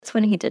That's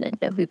when he didn't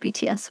know who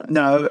BTS was.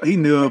 No, he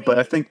knew it, but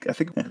I think.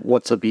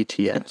 What's a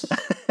BTS?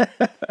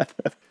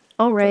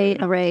 All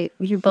right.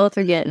 You both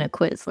are getting a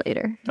quiz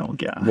later. Oh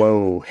God.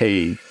 Whoa,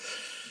 hey.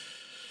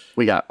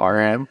 We got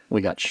RM,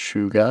 we got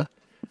Suga,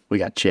 we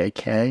got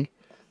JK,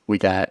 we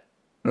got...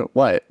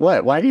 What? Why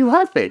are you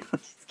laughing?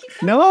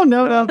 No.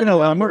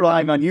 I'm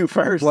relying on you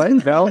first.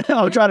 What? No?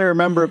 I'm trying to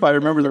remember if I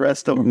remember the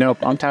rest of them. Nope,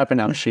 I'm tapping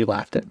out. She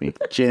laughed at me.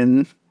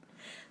 Jin,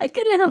 I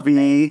couldn't help it.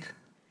 V.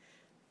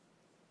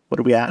 What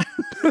are we at?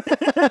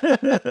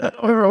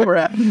 Where we're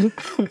at?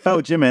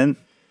 Oh, Jimin.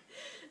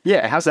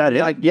 Yeah, how's that?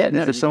 Like, yeah,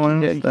 no, There's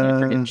someone. you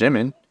can't forget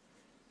Jimin.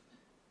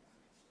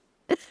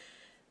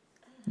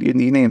 You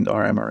named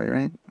RM already,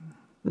 right?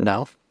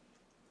 No.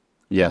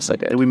 Yes, I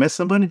Did did. we miss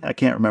somebody? I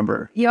can't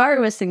remember. You are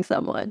missing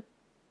someone.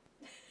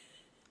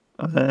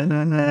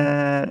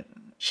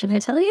 Should I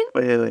tell you?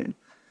 Wait.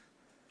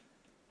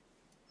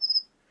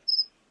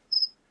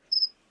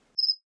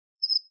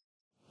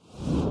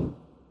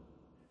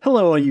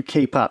 Hello, all you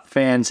K-pop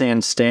fans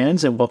and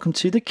stans, and welcome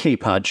to the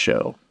K-Pod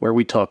Show, where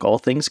we talk all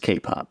things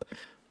K-pop.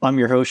 I'm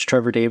your host,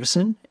 Trevor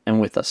Davison, and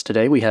with us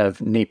today we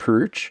have Nate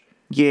Peruch.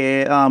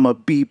 Yeah, I'm a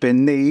beeping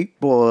Nate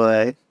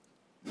boy.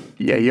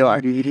 Yeah, you are.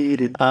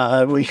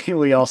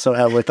 We also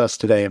have with us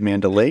today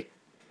Amanda Lake,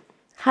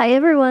 Hi,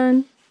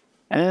 everyone.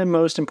 and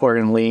most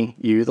importantly,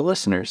 you, the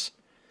listeners.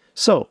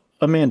 So,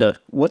 Amanda,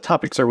 what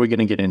topics are we going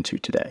to get into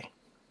today?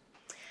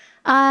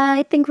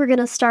 I think we're going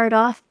to start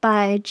off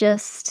by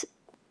just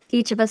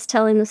each of us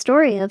telling the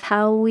story of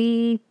how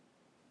we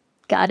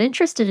got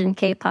interested in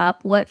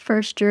K-pop, what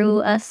first drew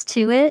us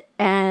to it,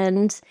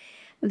 and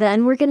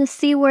then we're going to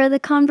see where the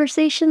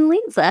conversation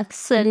leads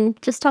us and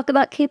just talk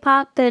about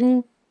K-pop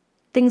and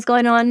things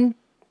going on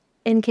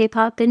in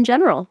K-pop in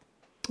general.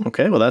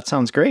 Okay, well, that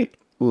sounds great.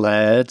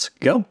 Let's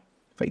go.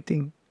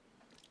 Fighting.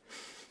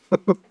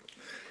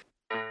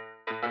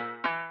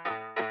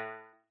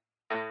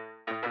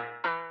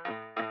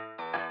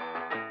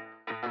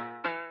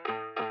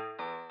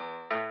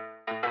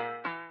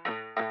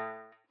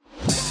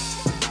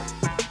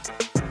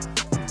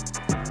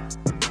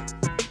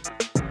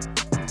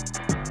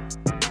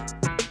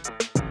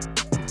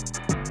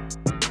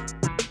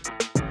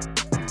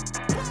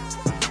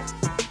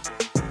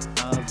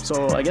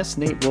 So I guess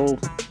Nate,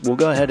 we'll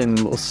go ahead and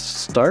we'll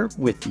start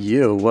with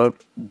you.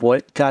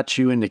 What got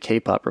you into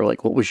K-pop, or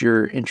like what was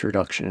your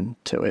introduction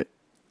to it?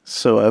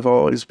 So I've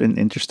always been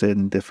interested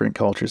in different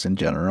cultures in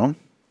general,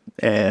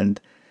 and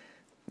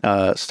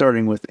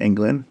starting with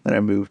England, then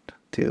I moved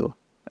to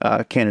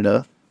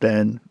Canada,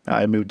 then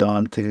I moved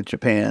on to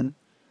Japan.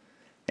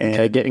 And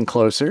Okay, getting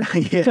closer.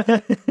 yeah.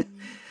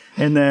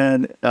 And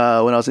then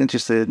when I was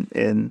interested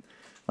in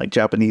like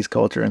Japanese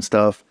culture and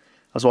stuff,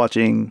 I was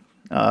watching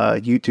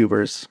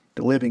YouTubers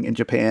living in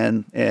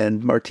Japan,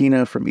 and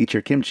Martina from Eat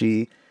Your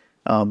Kimchi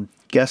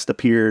guest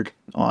appeared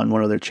on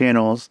one of their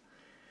channels.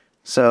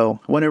 So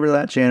whenever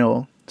that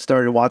channel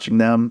started watching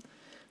them,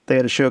 they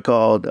had a show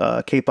called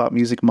K-Pop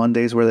Music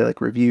Mondays where they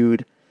like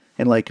reviewed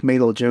and like made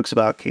little jokes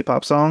about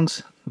K-pop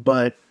songs,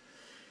 but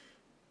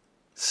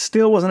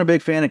still wasn't a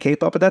big fan of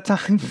K-pop at that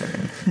time.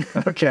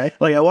 Okay.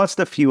 Like I watched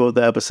a few of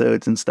the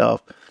episodes and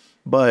stuff,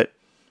 but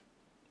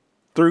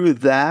through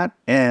that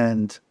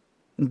and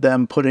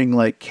them putting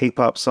like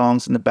K-pop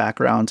songs in the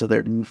background to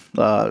their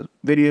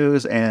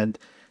videos and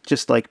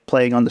just like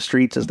playing on the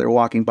streets as they're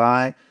walking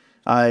by,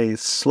 I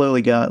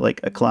slowly got like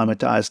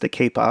acclimatized to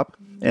K-pop.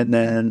 And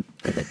then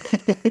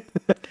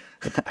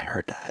I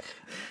heard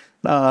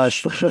that.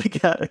 slowly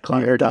got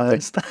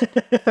acclimatized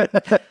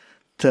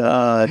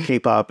to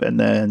K-pop. And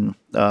then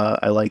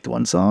I liked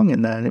one song,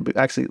 and then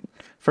actually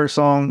first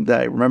song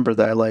that I remember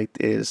that I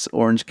liked is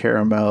Orange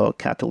Caramel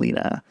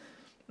Catalina.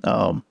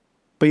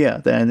 But yeah,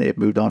 then it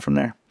moved on from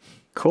there.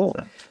 Cool.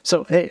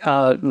 So, hey,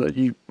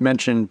 you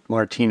mentioned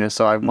Martina,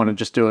 so I want to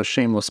just do a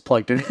shameless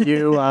plug. Didn't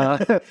you?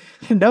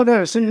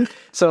 No.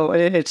 So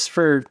it's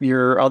for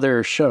your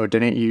other show.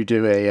 Didn't you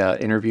do a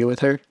interview with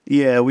her?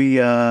 Yeah, we,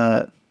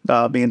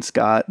 me and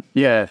Scott,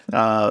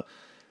 Yeah.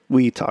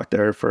 we talked to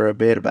her for a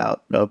bit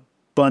about a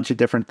bunch of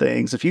different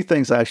things. A few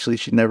things actually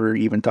she never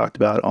even talked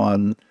about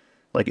on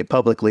like it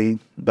publicly.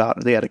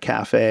 About they had a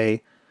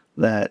cafe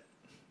that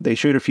they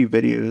showed a few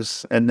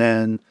videos, and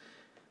then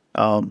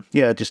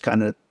it just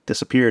kind of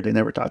disappeared. They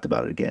never talked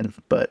about it again.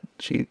 But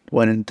she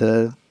went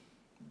into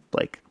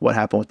like what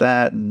happened with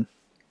that, and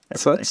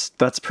everything. So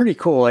that's pretty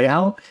cool.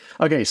 Like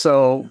okay,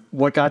 so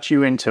what got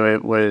you into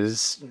it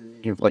was,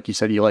 like you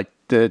said, you like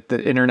the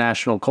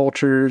international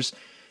cultures,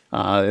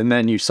 and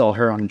then you saw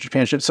her on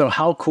Japan ship. So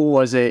how cool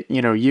was it,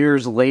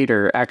 years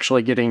later,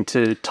 actually getting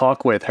to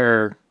talk with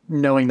her,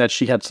 knowing that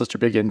she had such a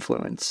big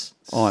influence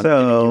on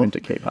getting you into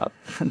K-pop?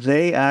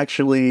 They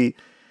actually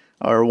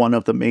are one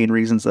of the main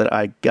reasons that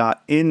I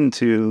got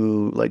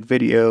into like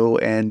video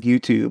and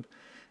YouTube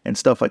and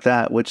stuff like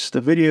that, which the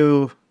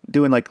video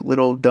doing like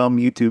little dumb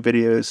YouTube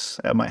videos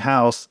at my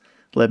house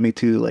led me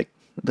to like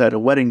a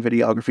wedding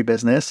videography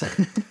business,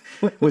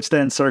 which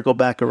then circled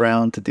back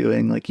around to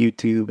doing like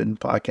YouTube and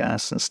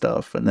podcasts and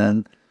stuff. And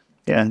then,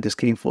 just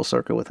came full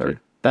circle with her.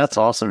 That's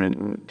awesome.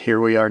 And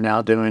here we are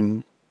now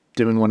doing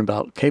doing one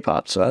about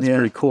K-pop. So that's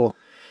pretty cool.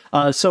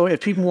 So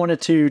if people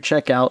wanted to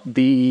check out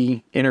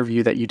the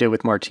interview that you did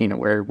with Martina,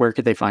 where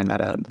could they find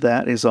that at?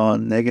 That is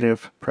on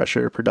Negative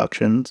Pressure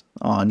Productions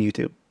on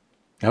YouTube.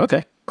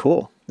 Okay,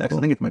 cool. Actually,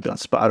 I think it might be on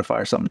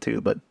Spotify or something too,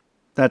 but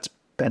that's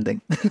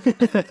pending.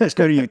 Just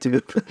go to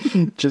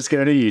YouTube. Just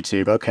go to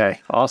YouTube.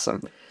 Okay,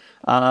 awesome.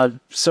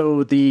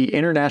 So the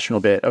international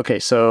bit. Okay,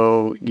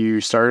 so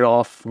you started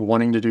off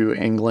wanting to do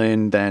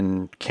England,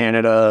 then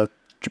Canada,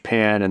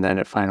 Japan, and then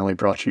it finally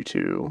brought you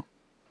to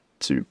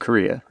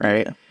Korea,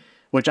 right? Yeah.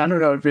 Which I don't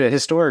know,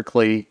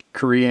 historically,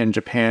 Korea and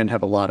Japan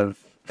have a lot of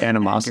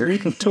animosity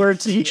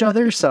towards each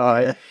other. So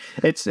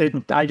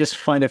I just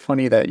find it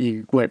funny that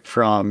you went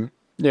from,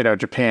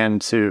 Japan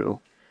to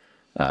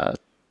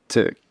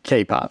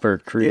K-pop or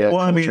Korea. Well,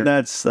 culture. I mean,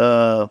 that's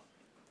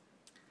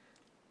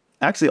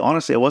actually,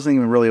 honestly, I wasn't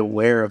even really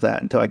aware of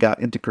that until I got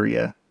into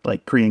Korea,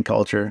 like Korean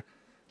culture.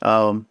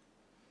 But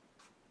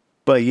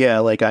yeah,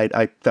 like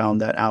I found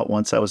that out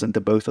once I was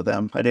into both of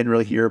them. I didn't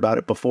really hear about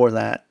it before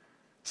that.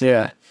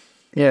 Yeah.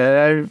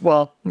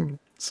 Well,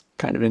 it's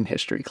kind of in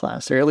history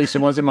class, or at least it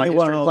was in my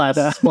history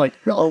class like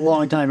a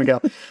long time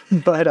ago.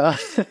 But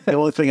the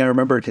only thing I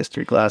remember in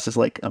history class is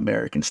like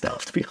American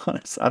stuff, to be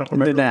honest. I don't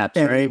remember the naps,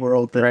 right?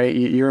 World thing. Right?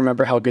 You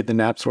remember how good the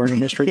naps were in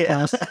history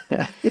class?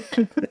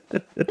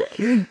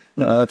 No,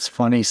 that's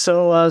funny.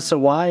 So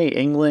why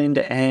England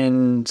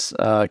and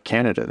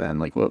Canada then?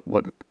 Like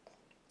what?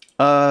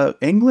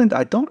 England,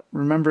 I don't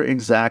remember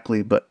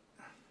exactly, but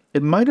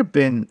it might have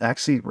been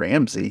actually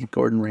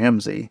Gordon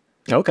Ramsay.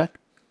 Okay.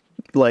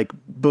 Like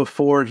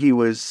before he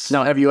was...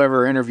 Now, have you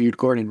ever interviewed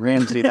Gordon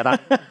Ramsay that I'm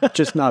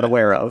just not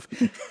aware of?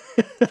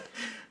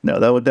 No,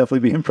 that would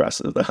definitely be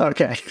impressive, though.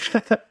 Okay.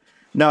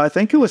 No, I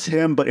think it was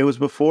him, but it was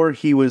before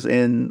he was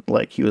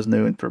he was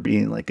known for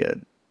being like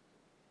a,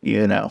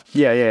 Yeah.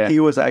 He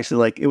was actually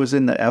like, it was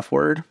in the F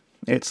word.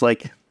 It's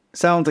like,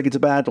 sounds like it's a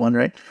bad one,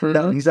 right? Mm-hmm.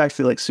 No, he's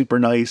actually like super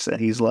nice,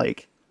 and he's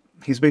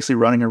basically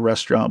running a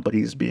restaurant, but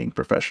he's being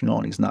professional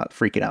and he's not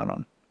freaking out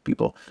on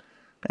people.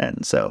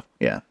 And so,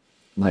 yeah.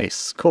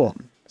 Nice. Cool.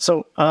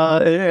 So,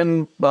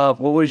 what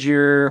was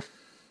your,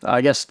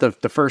 I guess the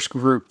first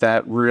group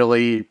that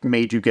really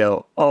made you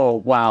go, oh,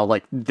 wow,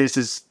 like this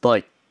is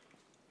like,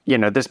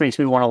 this makes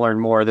me want to learn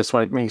more. This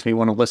one makes me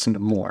want to listen to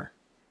more.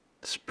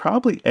 It's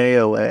probably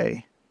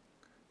AOA,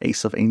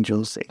 Ace of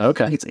Angels.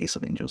 Okay. I think it's Ace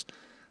of Angels.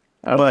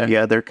 Okay. But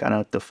yeah, they're kind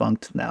of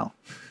defunct now.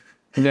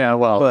 Yeah,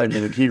 well, I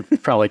mean, you're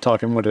probably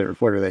talking, what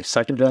are they,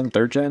 second gen,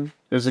 third gen?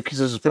 Because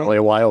this is probably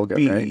a while ago,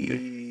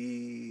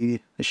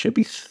 right? It should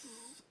be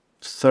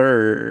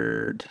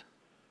third.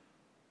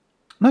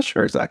 I'm not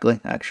sure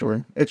exactly,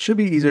 actually. It should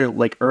be either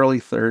like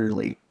early third or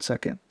late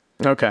second.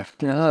 Okay.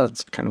 Yeah,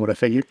 that's kind of what I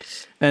figured.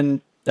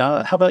 And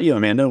how about you,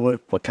 Amanda?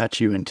 What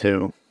got you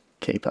into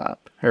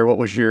K-pop? Or what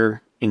was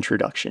your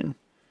introduction?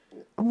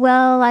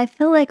 Well, I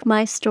feel like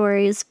my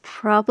story is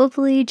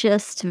probably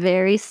just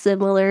very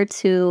similar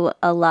to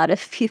a lot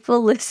of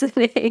people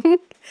listening.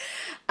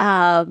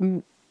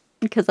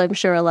 Because I'm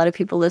sure a lot of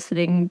people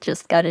listening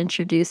just got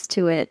introduced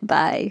to it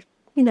by,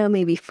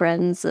 maybe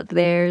friends of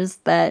theirs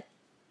that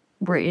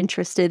were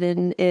interested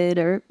in it,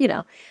 or,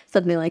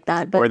 something like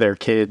that. But, or their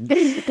kids.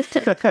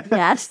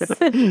 Yes.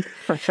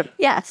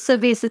 Yeah. So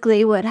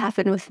basically what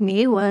happened with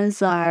me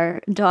was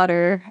our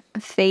daughter,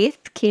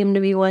 Faith, came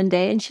to me one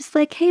day and she's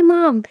like, "Hey,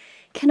 Mom,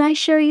 can I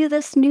show you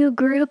this new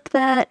group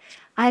that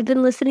I've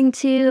been listening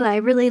to? I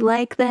really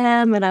like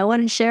them and I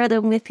want to share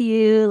them with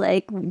you.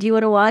 Like, do you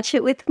want to watch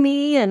it with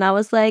me?" And I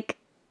was like,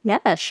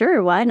 "Yeah,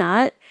 sure. Why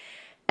not?"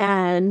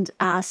 And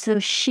so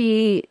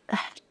she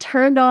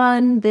turned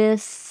on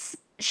this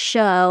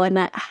show, and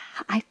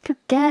I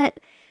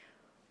forget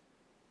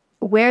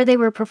where they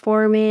were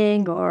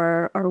performing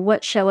or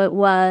what show it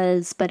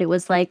was, but it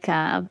was like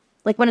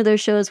one of those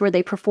shows where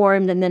they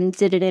performed and then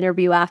did an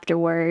interview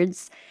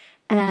afterwards.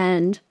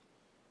 And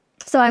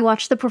so I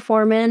watched the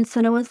performance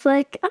and I was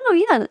like,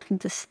 "Oh yeah,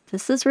 this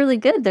is really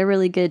good. They're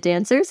really good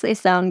dancers. They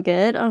sound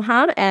good."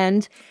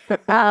 And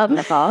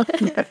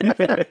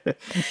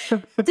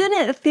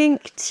didn't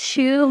think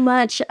too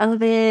much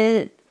of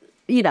it,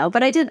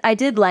 but I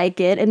did like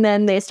it. And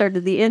then they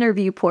started the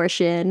interview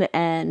portion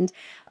and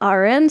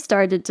RM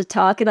started to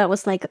talk, and I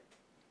was like,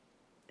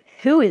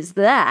 "Who is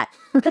that?"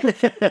 How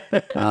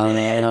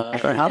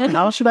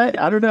should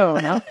I don't know.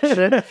 How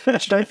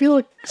should I feel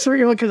like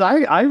certain? Because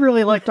I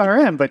really liked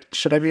RM, but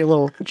should I be a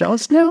little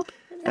jealous now?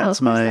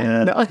 That's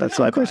my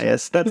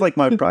bias. That's like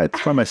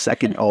probably my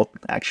second alt,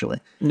 actually.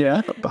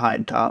 Yeah.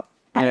 Behind top.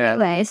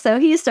 Anyway, so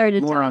he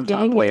started more talking.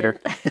 on top later.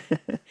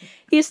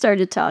 He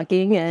started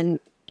talking, and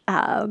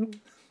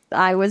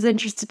I was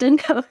interested to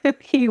know who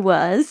he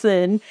was,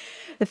 and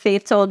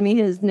Faith told me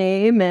his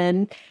name,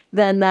 and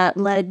then that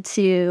led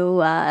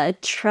to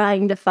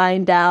trying to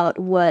find out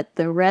what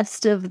the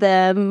rest of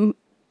them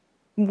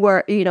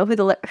were, who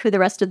the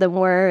rest of them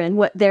were and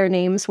what their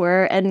names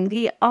were. And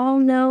we all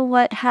know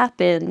what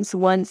happens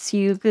once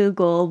you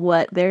Google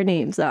what their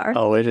names are.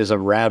 Oh, it is a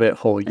rabbit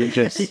hole. You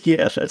just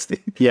yeah, that's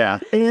yeah.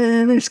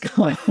 And it's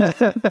going.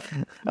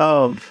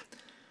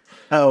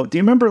 Oh, do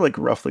you remember like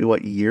roughly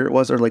what year it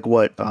was, or like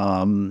what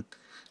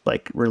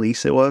like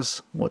release it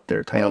was? What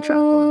their title track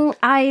was?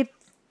 I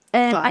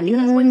think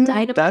that's when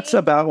Dynamite. That's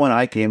about when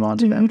I came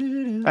onto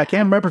them. I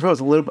can't remember if it was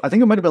a little. I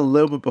think it might have been a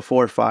little bit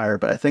before Fire,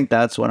 but I think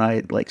that's when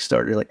I like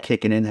started like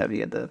kicking in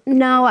heavy into.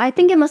 No, I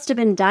think it must have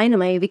been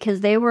Dynamite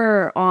because they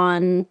were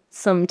on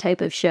some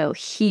type of show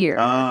here.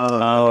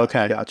 Oh,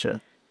 okay,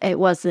 gotcha. It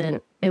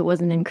wasn't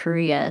in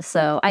Korea,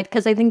 so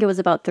because I think it was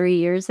about 3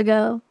 years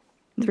ago.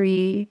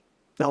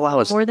 Oh wow,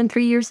 is More than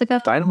 3 years ago.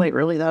 Dynamite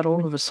really that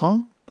old of a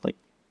song? Like,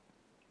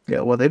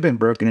 Yeah, well, they've been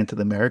broken into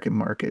the American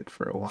market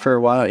for a while. for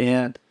a while,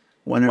 yeah.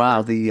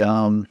 Whenever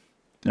the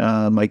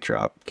mic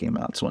drop came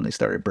out, it's when they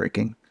started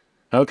breaking.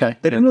 Okay.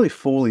 They didn't really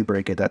fully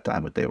break at that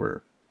time, but they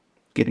were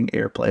getting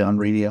airplay on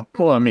radio.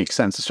 Well, it makes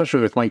sense,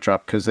 especially with Mic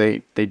Drop, because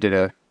they did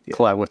a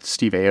collab with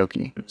Steve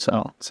Aoki.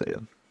 So yeah.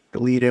 The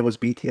lead in was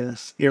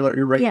BTS. You're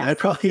right. Yes. That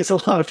probably is a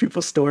lot of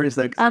people's stories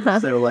that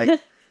they're like,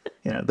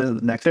 you know, they're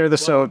the next.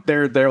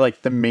 they're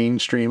like the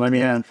mainstream. I mean,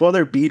 Yeah. Well,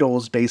 they're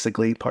Beatles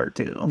basically part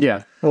 2.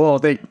 yeah. Well,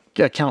 they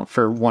account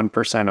for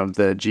 1% of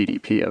the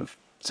GDP of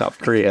South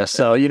Korea.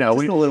 So, you know,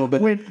 Just a little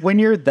bit. When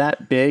you're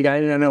that big,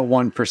 I don't know,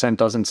 1%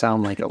 doesn't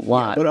sound like a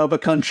lot. But of a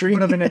country.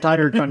 Of an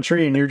entire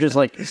country, and you're just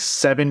like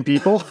 7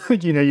 people.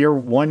 You know, you're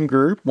one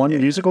group, one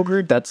musical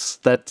group. That's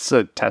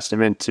a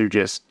testament to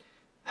just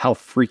how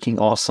freaking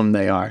awesome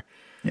they are.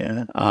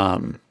 Yeah.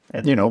 And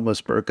you know,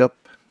 almost broke up.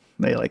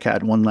 They like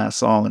had one last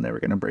song and they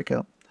were gonna break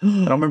up. I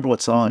don't remember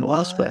what song it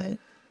was, but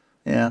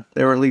yeah,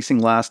 they were releasing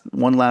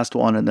one last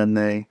one, and then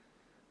they,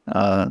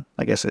 I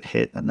guess it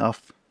hit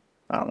enough.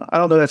 I don't know. I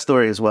don't know that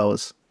story as well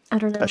as I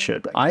don't know. I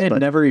should. I had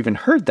never even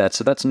heard that,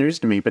 so that's news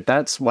to me. But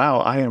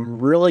wow, I am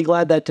really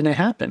glad that didn't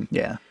happen.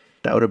 Yeah,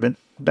 that would have been.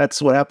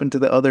 That's what happened to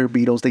the other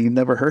Beatles that you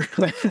never heard.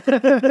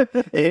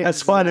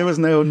 That's fine. There was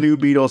no new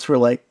Beatles for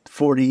like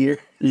 40 years.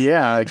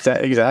 Yeah,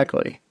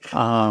 exactly.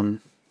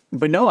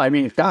 But no, I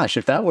mean, gosh,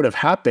 if that would have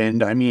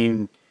happened, I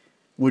mean,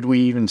 would we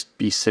even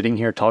be sitting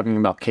here talking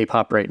about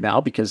K-pop right now?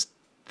 Because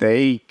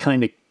they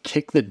kind of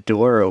kick the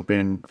door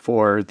open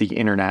for the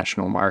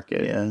international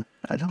market. Yeah,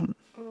 I don't.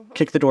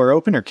 Kick the door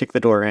open or kick the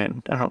door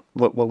in? I don't.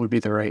 What would be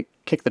the right?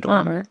 Kick the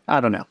door. I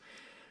don't know.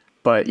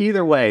 But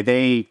either way,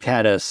 they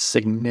had a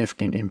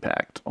significant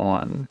impact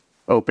on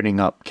opening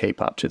up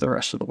K-pop to the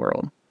rest of the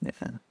world.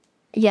 Yeah.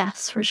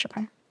 Yes, for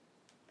sure.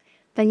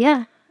 But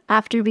yeah,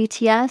 after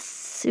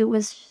BTS, it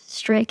was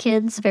Stray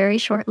Kids very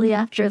shortly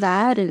after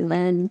that, and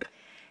then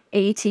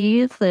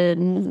ATEEZ,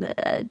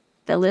 and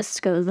the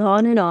list goes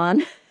on and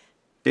on.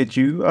 Did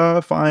you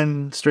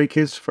find Stray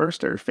Kids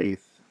first or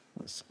Faith?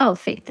 Oh,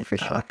 Faith, for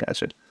sure.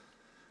 Gotcha.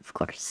 Of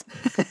course.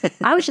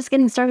 I was just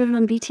getting started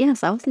on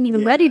BTS. I wasn't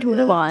even ready to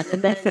move on.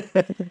 And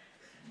then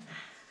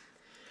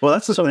Well,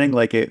 that's the thing.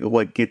 Like,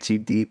 what gets you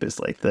deep is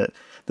like the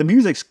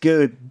music's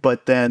good,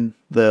 but then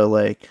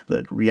the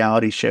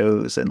reality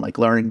shows and like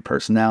learning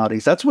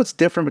personalities. That's what's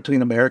different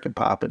between American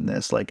pop and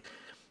this. Like,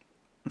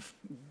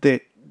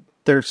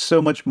 there's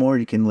so much more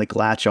you can like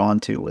latch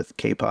onto with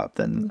K-pop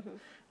than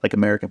like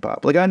American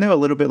pop. Like, I know a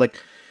little bit like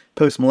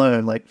Post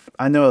Malone. Like,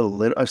 I know a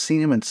little. I've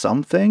seen him in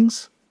some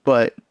things,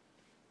 but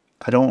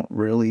I don't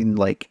really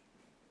like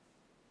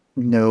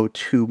know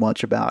too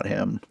much about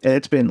him, and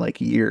it's been like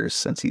years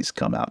since he's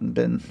come out and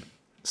been.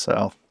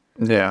 So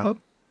Yeah.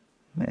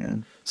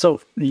 man,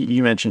 So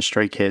you mentioned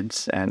Stray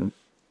Kids, and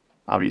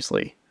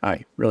obviously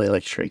I really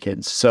like Stray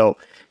Kids. So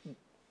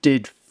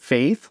did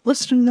Faith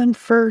listen to them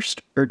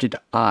first, or did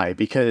I?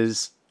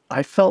 Because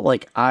I felt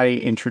like I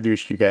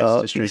introduced you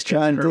guys to Stray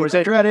Kids. Or was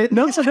it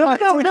No.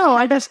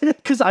 I just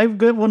because I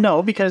well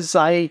no because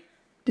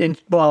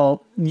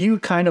you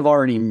kind of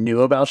already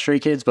knew about Stray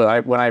Kids,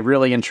 but when I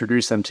really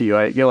introduced them to you,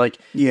 you're like,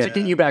 Yeah. to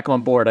get you back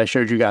on board, I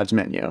showed you God's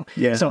Menu.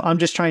 Yeah. So I'm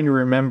just trying to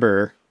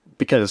remember,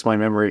 because my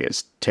memory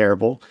is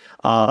terrible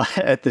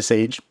at this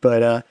age,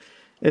 but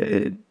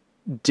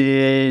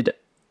did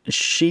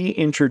she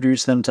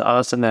introduce them to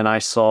us and then I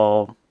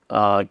saw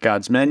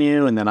God's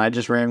Menu and then I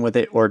just ran with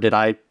it, or did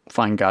I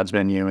find God's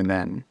Menu and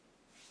then...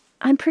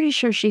 I'm pretty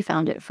sure she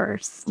found it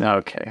first.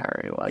 Okay, all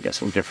right, well, I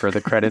guess we'll give her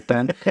the credit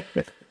then.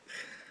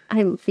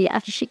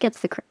 She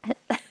gets the credit.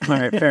 All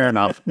right, fair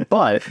enough.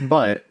 But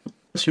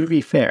to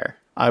be fair,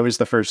 I was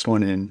the first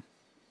one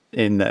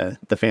in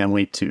the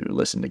family to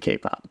listen to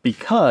K-pop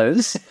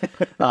because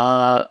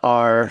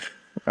our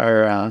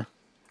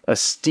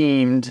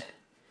esteemed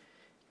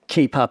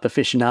K-pop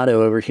aficionado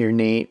over here,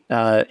 Nate,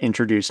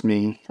 introduced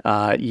me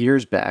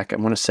years back. I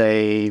want to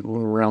say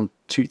around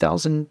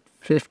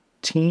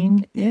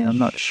 2015. Yeah, I'm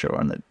not sure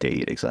on the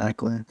date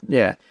exactly.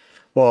 Yeah.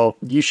 Well,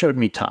 you showed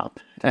me Top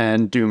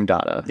and Doom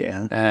Data.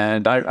 Yeah.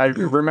 And I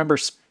remember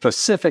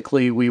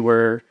specifically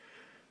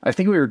I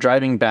think we were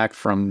driving back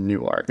from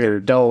Newark or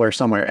Delaware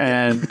somewhere.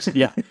 And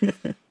yeah.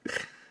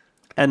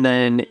 And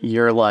then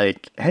you're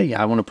like, hey,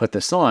 I want to put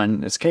this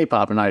on. It's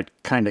K-pop. And I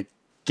kind of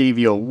gave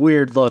you a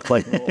weird look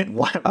like,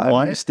 what?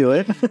 Let's do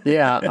it.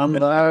 Yeah.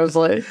 I was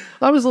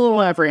a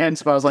little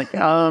apprehensive. I was like,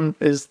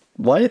 is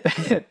what?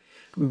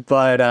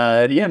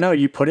 But yeah, no,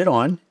 you put it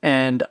on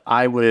and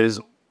I was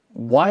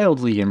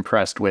wildly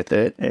impressed with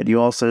it. And you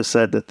also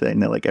said the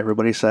thing that like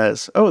everybody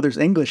says, oh, there's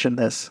English in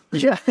this.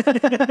 Yeah.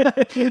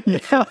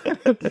 Yeah.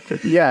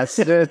 Yes,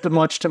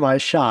 much to my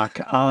shock.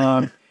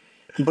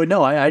 But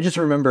no, I just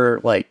remember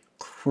like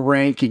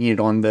cranking it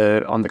on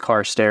the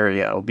car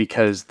stereo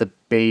because the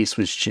bass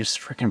was just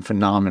freaking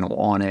phenomenal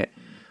on it.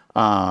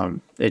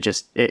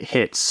 It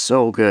hit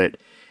so good.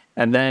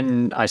 And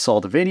then I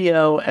saw the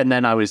video, and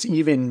then I was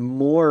even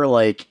more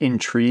like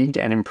intrigued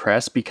and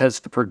impressed because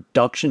the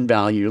production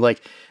value,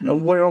 like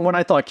when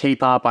I thought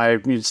K-pop, I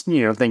was,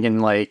 thinking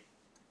like,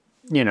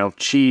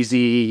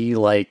 cheesy,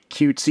 like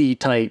cutesy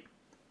type,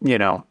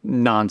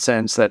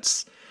 nonsense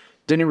that's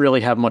didn't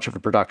really have much of a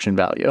production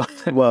value.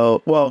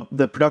 Well,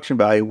 the production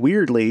value,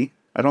 weirdly,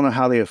 I don't know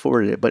how they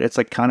afforded it, but it's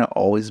like kind of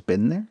always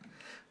been there.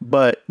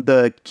 But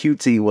the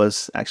cutesy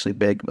was actually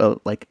big,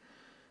 like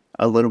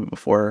a little bit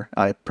before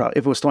if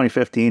it was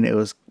 2015, it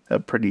was a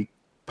pretty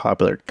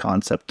popular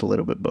concept a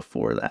little bit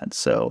before that.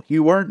 So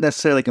you weren't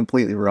necessarily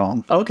completely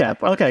wrong.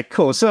 Okay,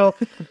 cool. So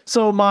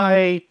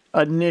my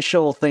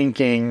initial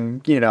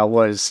thinking,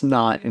 was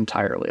not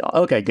entirely off.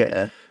 Okay, good.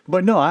 Yeah.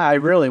 But no, I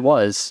really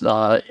was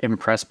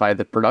impressed by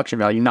the production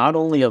value, not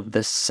only of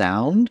the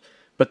sound,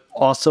 but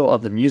also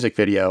of the music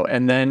video.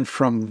 And then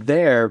from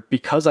there,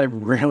 because I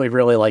really,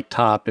 really like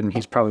Top, and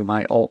he's probably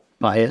my alt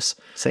bias.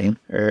 Same.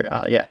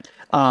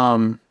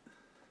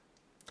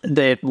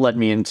 That led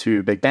me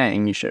into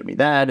Bigbang. You showed me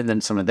that, and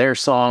then some of their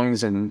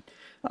songs, and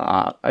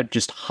I'm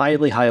just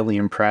highly, highly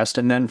impressed.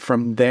 And then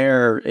from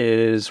there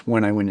is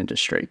when I went into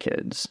Stray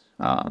Kids.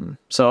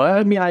 So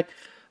I mean, I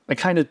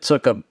kind of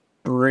took a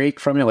break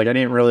from it. Like I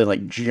didn't really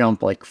like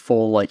jump like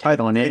full like head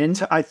on in.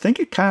 I think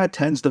it kind of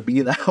tends to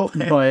be that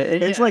way. But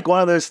it's like one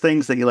of those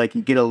things that you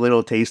get a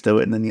little taste of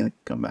it, and then you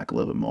like come back a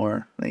little bit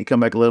more, then you come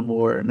back a little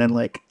more, and then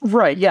like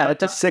right, yeah,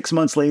 6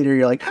 months later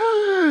you're like,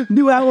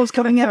 new album's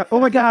coming out.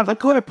 Oh my god,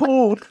 look what I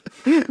pulled.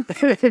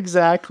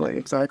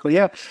 Exactly.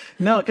 Yeah.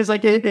 No, because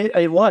like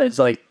it was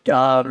like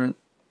the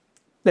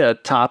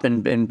Top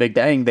and Big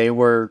Bang, they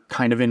were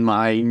kind of in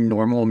my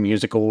normal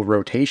musical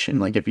rotation.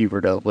 Like if you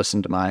were to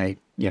listen to my,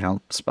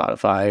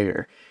 Spotify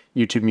or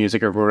YouTube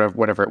Music or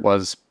whatever it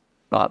was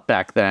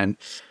back then,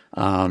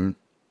 it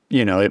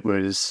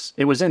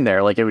was in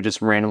there. Like it would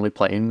just randomly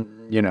play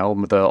in,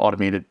 the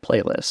automated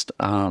playlist.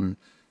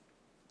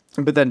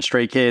 But then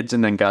Stray Kids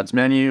and then God's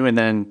Menu. And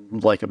then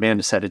like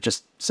Amanda said,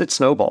 it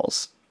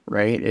snowballs,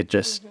 right? It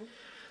just,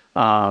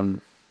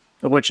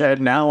 which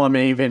now I'm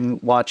even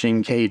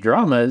watching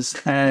K-dramas,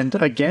 and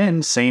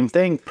again, same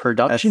thing,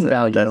 production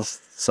value.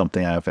 That's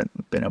something I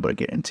haven't been able to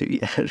get into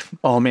yet.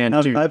 Oh man,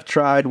 I've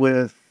tried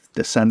with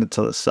Descendants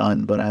of the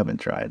Sun, but I haven't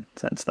tried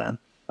since then.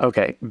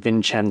 Okay,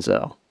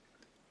 Vincenzo.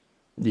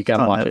 You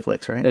gotta watch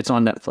Netflix, right? It's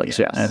on Netflix,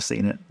 yes. I've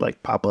seen it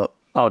pop up.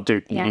 Oh,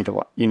 dude, you need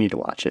to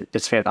watch it.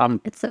 It's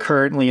fantastic. I'm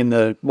currently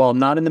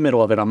not in the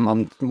middle of it.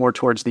 I'm more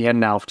towards the end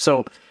now.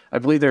 So I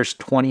believe there's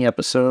 20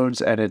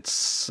 episodes, and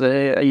it's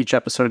each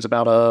episode's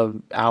about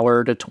an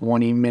hour to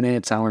 20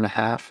 minutes, hour and a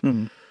half.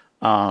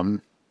 Mm-hmm.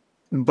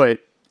 But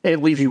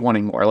it leaves you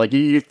wanting more.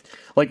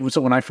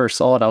 So when I first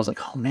saw it, I was like,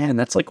 oh man,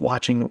 that's like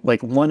watching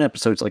one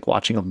episode's like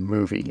watching a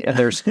movie, and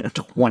there's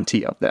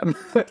 20 of them.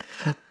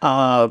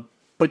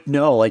 But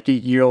no,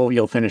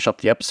 you'll finish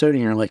up the episode,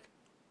 and you're like,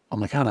 oh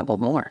my god, I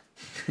want more.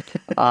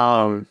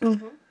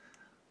 Mm-hmm.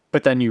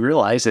 But then you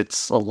realize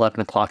it's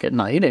 11 o'clock at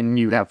night and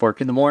you have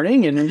work in the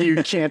morning and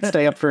you can't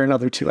stay up for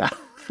another 2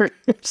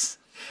 hours.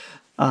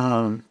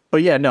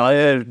 But yeah,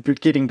 no,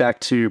 getting back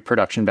to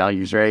production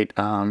values, right?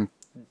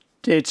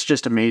 It's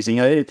just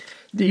amazing.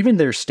 Even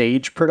their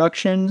stage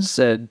productions,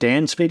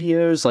 dance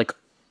videos, like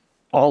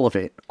all of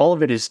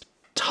it is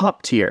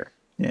top tier.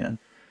 Yeah.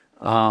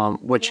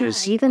 Which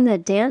is even the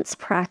dance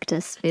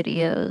practice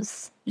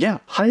videos. Yeah,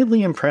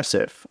 highly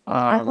impressive.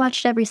 I've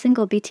watched every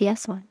single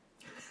BTS one.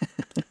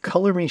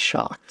 Color me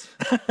shocked.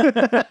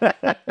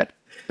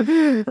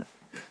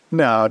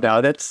 No,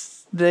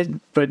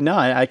 but no,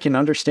 I can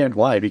understand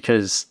why,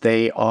 because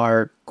they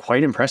are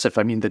quite impressive.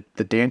 I mean,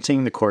 the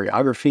dancing, the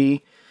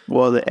choreography.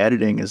 Well, the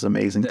editing is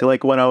amazing.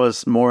 Like when I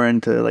was more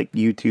into like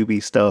YouTube-y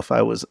stuff,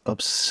 I was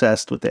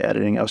obsessed with the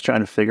editing. I was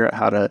trying to figure out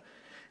how to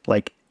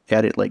like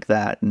edit like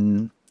that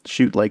and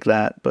shoot like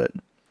that, but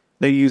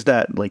they use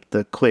that like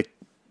the quick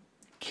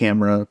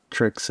camera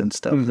tricks and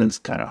stuff. Mm-hmm. That's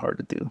kind of hard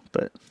to do,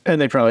 and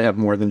they probably have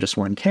more than just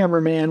one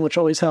cameraman, which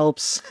always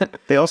helps.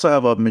 They also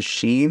have a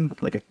machine,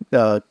 like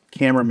a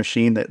camera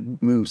machine that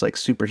moves like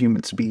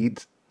superhuman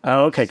speeds.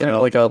 Oh, okay, kind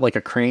of like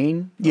a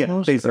crane. Yeah,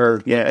 and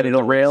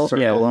it'll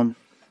rail.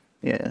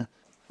 Yeah,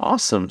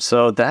 awesome.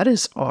 So that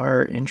is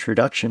our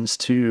introductions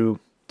to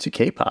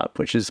K-pop,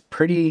 which is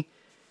pretty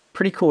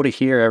cool to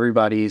hear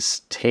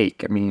everybody's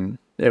take. I mean,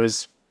 it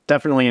was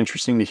definitely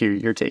interesting to hear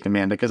your take,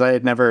 Amanda, because I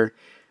had never.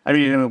 I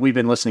mean, we've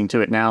been listening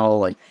to it now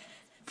like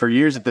for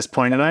years at this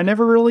point, and I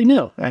never really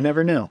knew. I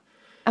never knew.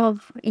 Oh,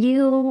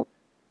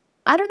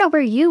 I don't know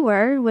where you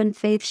were when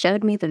Faith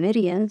showed me the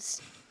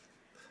videos.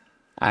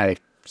 I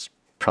was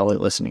probably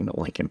listening to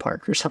Linkin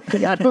Park or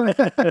something. I don't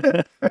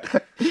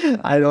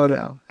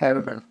know.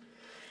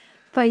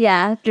 But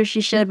yeah, after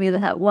she showed me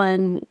that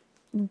one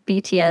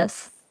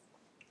BTS,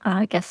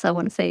 I guess I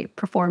want to say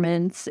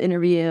performance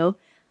interview,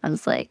 I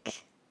was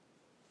like,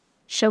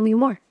 show me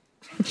more.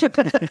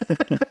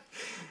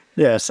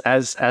 Yes,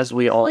 as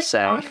we all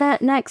say.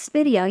 That next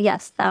video,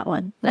 yes, that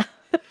one.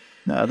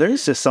 No,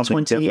 there's just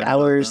something 20 different.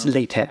 hours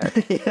later.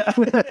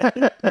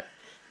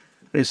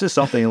 It's just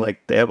something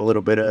like they have a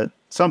little bit of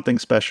something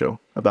special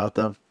about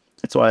them.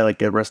 That's why like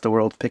the rest of the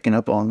world's picking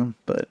up on them,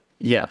 but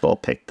Yeah. all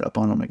picked up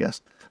on them, I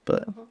guess.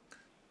 But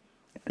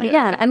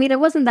Yeah, I mean, it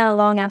wasn't that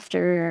long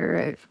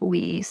after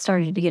we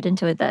started to get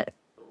into it that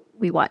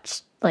we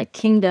watched, like,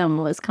 Kingdom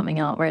was coming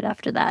out right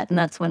after that. And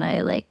that's when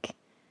I, like,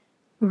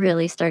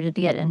 really started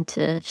to get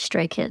into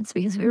Stray Kids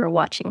because we were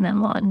watching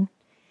them on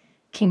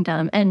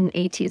Kingdom. And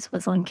ATEEZ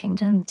was on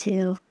Kingdom,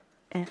 too.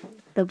 And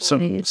the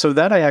boys. So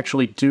that I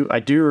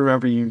do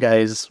remember you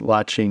guys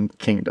watching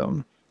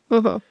Kingdom.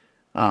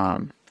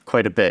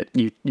 Quite a bit.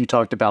 You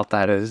talked about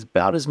that as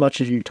about as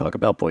much as you talk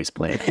about Boys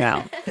Playing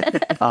now.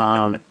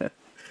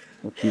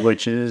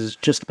 Which is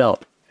just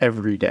about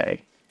every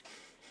day.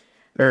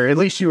 Or at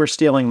least you were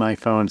stealing my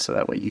phone so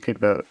that way you could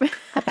vote.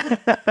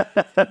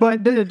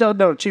 But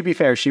no, to be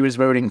fair, she was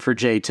voting for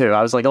Jay too.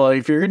 I was like, oh,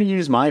 if you're going to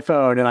use my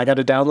phone and I got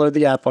to download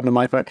the app onto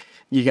my phone,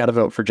 you got to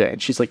vote for Jay. And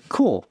she's like,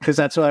 cool, because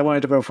that's what I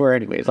wanted to vote for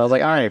anyways. I was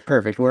like, all right,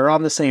 perfect. We're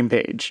on the same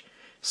page.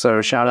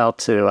 So shout out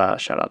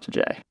to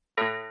Jay.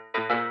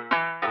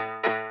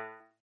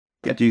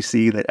 did you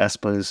see that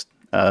aespa's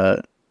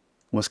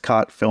was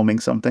caught filming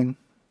something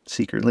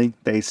secretly?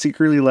 They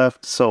secretly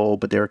left Seoul,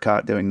 but they were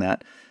caught doing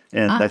that.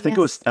 And I think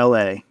it was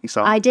LA. You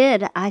saw? I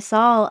did. I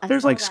saw.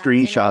 There's like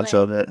screenshots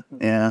of it.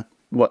 Yeah.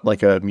 What,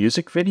 like a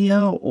music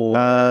video or?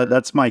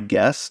 That's my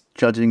guess,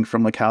 judging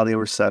from like how they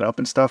were set up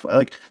and stuff.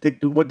 Like,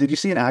 did you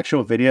see an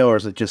actual video or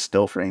is it just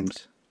still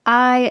frames?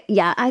 I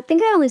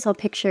think I only saw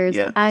pictures.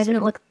 Yeah, I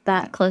didn't look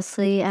that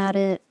closely at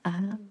it.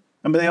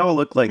 I mean, they all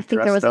look like. I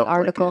think there was an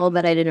article,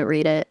 but I didn't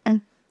read it.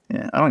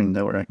 Yeah, I don't even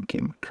know where I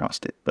came across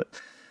it, but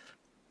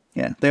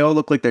yeah, they all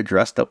look like they're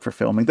dressed up for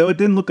filming. Though it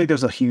didn't look like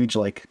there's a huge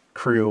like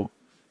crew.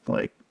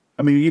 Like,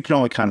 I mean, you can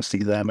only kind of see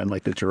them and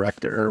like the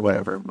director or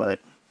whatever, but.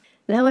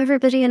 Now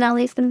everybody in LA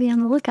is going to be on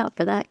the lookout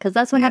for that, because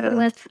that's what happened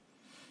with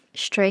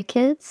Stray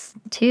Kids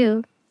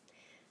too.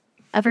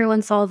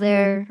 Everyone saw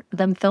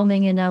them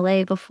filming in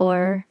LA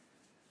before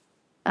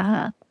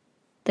the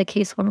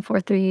Case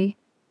 143,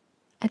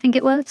 I think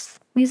it was,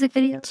 music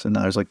video. So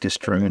now there's like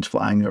just drones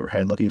flying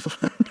overhead looking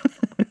for.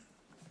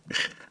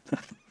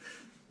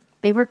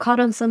 They were caught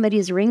on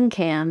somebody's ring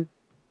cam.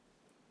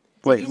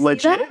 Wait,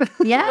 legit?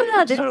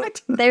 Yeah,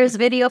 there's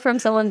video from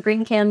someone's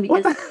ring cam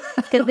because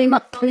they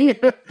must be a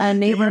Can you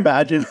neighbor.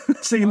 imagine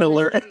seeing an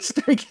alert and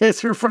Stray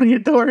Kids in front of your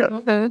door?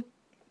 Okay.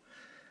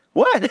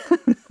 What?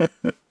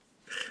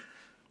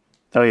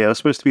 Oh yeah, it was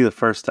supposed to be the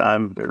first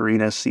time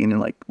Arena's seen in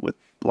like with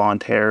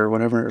blonde hair or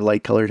whatever, or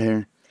light colored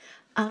hair.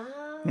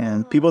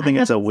 And people think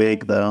it's a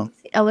wig though.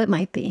 Oh, it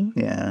might be.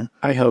 Yeah.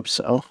 I hope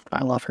so.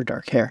 I love her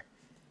dark hair.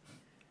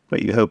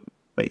 Wait,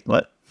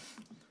 what?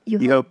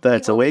 You hope that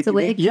it's a wig? It's a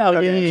wig? Yeah.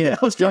 I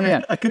was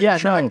trying. I couldn't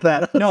track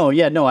that.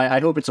 I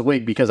hope it's a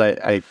wig because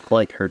I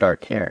like her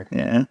dark hair.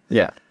 Yeah.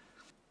 Yeah.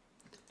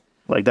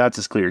 Like that's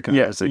as clear cut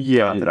as the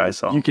shot that I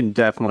saw. You can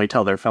definitely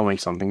tell they're filming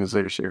something because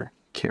there's your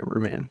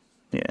cameraman.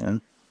 Yeah.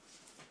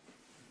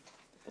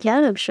 Yeah,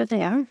 I'm sure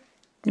they are.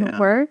 Yeah.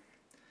 Were?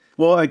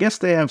 Well, I guess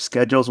they have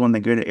schedules when they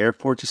go to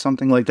airports or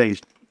something. Like they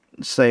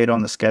say it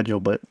on the schedule,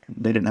 but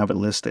they didn't have it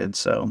listed,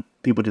 so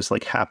people just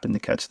like happen to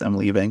catch them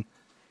leaving.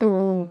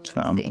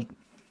 See.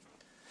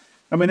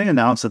 I mean, they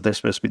announced that they're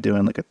supposed to be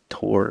doing like a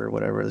tour or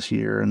whatever this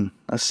year and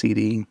a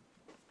CD.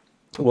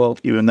 Well,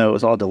 even though it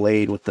was all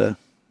delayed with the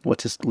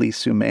Lee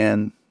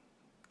Soo-man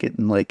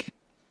getting like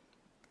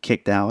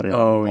kicked out and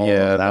all of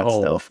that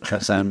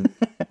stuff. SM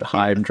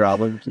Hyde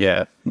dropping.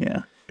 Yeah.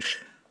 Yeah.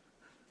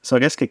 So I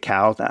guess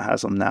Kakao that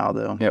has them now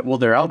though. Yeah, well,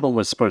 their album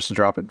was supposed to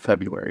drop in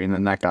February, and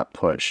then that got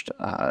pushed.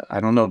 I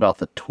don't know about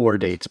the tour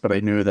dates, but I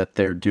knew that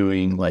they're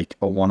doing like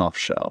a one-off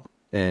show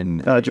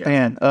in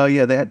Japan. Oh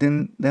yeah, they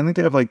think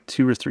they have like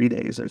 2 or 3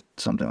 days or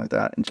something like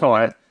that. Oh,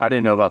 I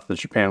didn't know about the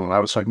Japan one. I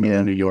was talking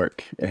about New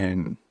York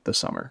in the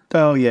summer.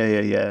 Oh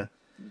yeah.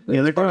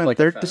 Yeah, they're part of, like,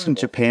 they're a just in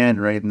Japan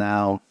right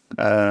now.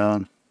 They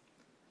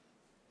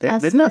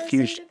did a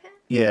few. Japan?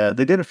 Yeah,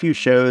 they did a few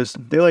shows.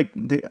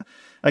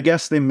 I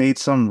guess they made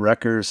some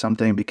record or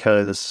something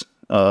because,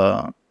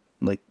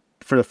 like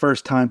for the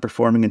first time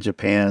performing in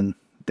Japan,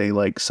 they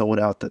like sold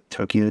out the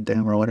Tokyo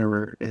Dome or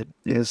whatever it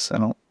is. I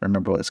don't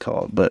remember what it's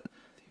called, but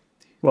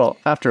Well,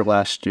 after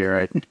last year,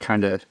 I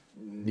kind of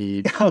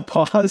need a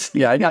pause.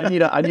 Yeah, I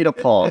need a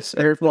pause.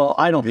 Well,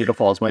 I don't need a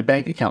pause. My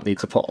bank account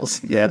needs a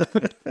pause. Yeah.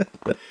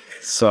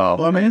 So,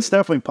 Well, I mean, it's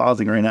definitely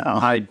pausing right now.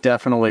 I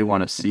definitely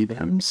want to see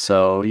them.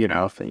 So, if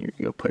you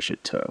go push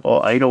it to.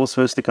 Well, Idol's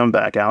supposed to come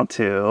back out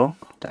too.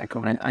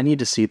 I need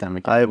to see them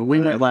again. We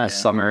went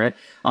last summer.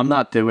 I'm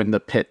not doing the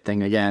pit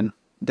thing again.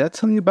 Did I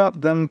tell you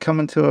about them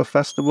coming to a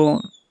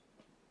festival?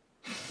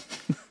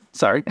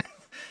 Sorry.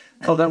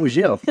 Oh, that was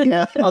you.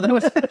 Yeah. Oh, that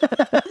was.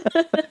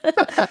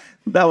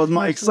 That was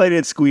my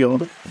excited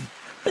squeal.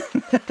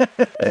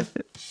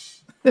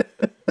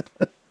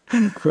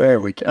 There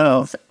we go.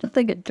 Oh, Just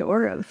like a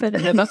door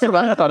opening. Yeah, that's what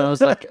I thought. I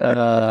was like,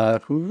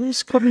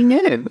 who's coming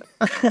in?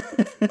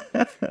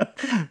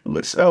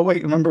 oh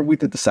wait, remember we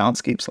did the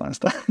soundscapes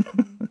last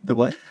time? The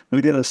what?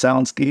 We did a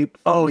soundscape.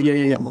 Oh,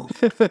 yeah.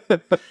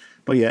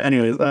 But yeah,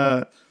 anyways,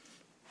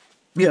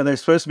 yeah, they're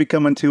supposed to be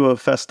coming to a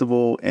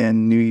festival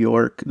in New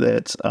York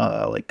that's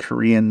like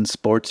Korean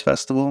sports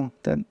festival.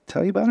 Did I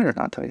tell you about it or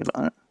not tell you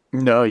about it?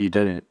 No, you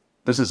didn't.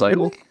 This is like,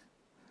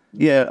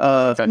 Yeah,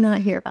 I'm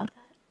not here about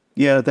that.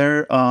 yeah,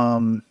 they're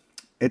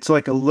it's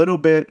like a little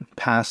bit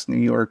past New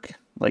York,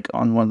 like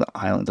on one of the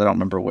islands. I don't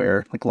remember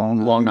where, like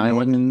Long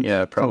Island.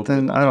 Yeah, probably.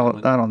 Something. I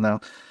don't know.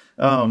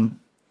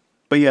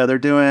 But yeah, they're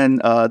doing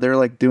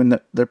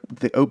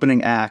the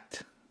opening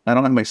act. I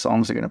don't know how many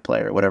songs they're gonna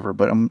play or whatever,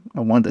 but I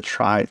wanted to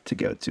try to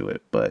go to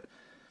it, but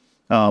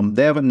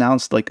they haven't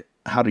announced like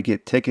how to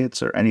get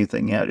tickets or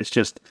anything yet. It's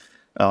just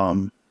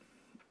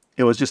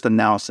it was just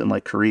announced in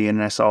like Korean,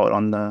 and I saw it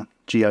on the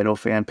G Idol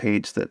fan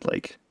page that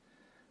like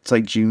it's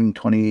like June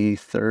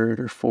 23rd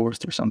or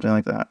 4th or something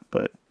like that.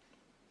 But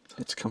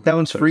it's coming. that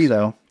one's free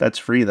though. That's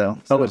free though.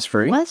 Oh, it's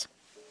free? What?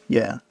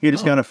 Yeah, you're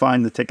just gonna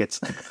find the tickets,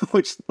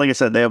 which, like I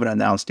said, they haven't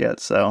announced yet.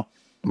 So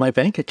My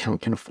bank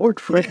account can afford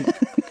free.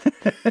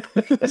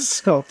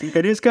 so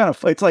it is kind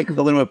of, it's like a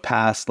little bit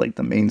past like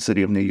the main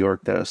city of New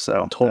York though.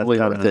 So Totally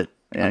that's worth kinda, it.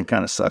 Yeah, it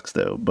kind of sucks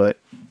though. But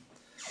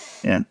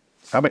yeah,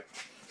 how about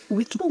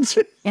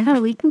Yeah,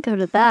 we can go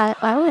to that.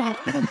 I would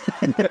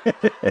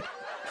have.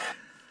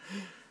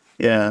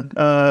 yeah?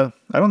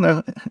 I don't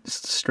know.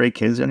 Stray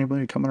Kids,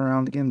 anybody coming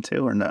around again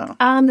too or no?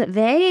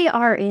 They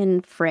are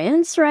in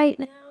France right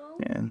now.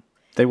 Yeah,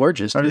 They were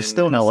just are they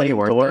still in LA,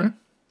 LA? weren't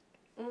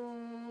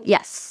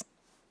Yes.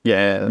 they?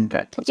 Yeah,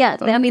 okay. Yeah,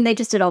 I mean, they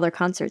just did all their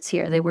concerts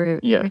here. They were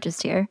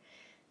just here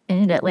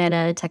in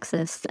Atlanta,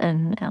 Texas,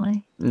 and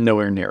LA.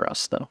 Nowhere near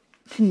us, though.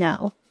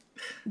 No.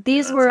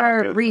 These were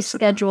not good.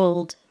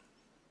 rescheduled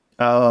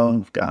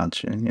Oh,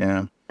 gotcha.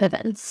 Yeah.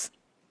 events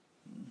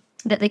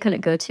that they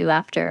couldn't go to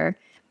after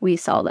we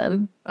saw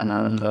them.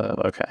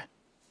 Okay.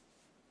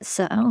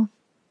 So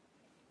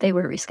they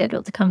were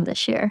rescheduled to come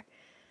this year.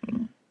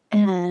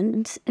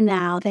 And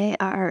now they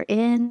are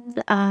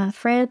in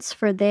France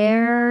for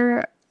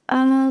their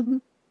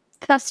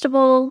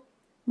festival,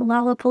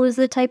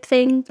 Lollapalooza type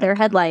thing. They're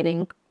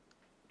headlining.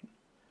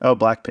 Oh,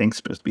 Blackpink's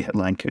supposed to be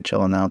headline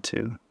Coachella now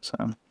too. So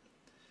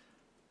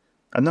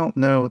I don't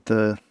know what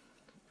the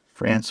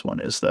France one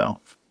is though.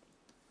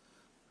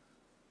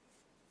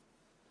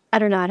 I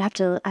don't know. I'd have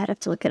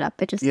to look it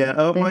up. It just Yeah.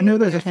 Oh, I know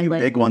there's a few headlining.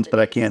 big ones, but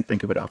I can't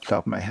think of it off the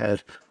top of my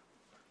head.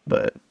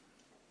 But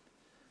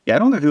yeah, I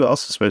don't know who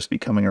else is supposed to be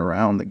coming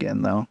around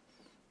again though.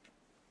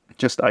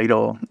 Just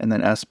Idol and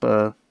then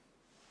aespa.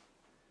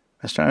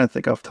 I was trying to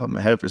think off the top of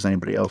my head if there's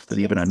anybody else that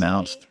even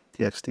announced.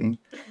 TXT.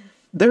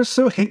 They're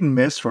so hit and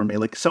miss for me.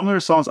 Like some of their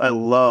songs I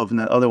love, and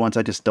the other ones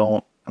I just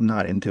don't. I'm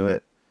not into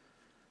it.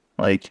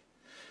 Like,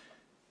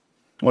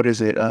 what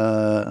is it?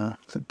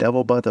 Is it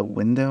Devil by the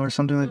Window or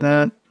something like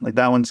that? Like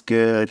that one's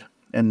good.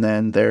 And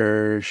then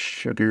there's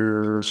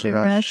Sugar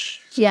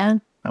Rush. Yeah.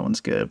 That one's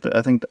good. But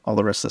I think all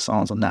the rest of the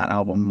songs on that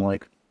album,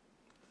 like,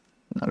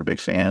 not a big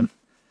fan.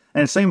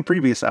 And same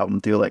previous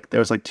album too. Like there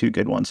was like 2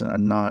 good ones, and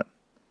I'm not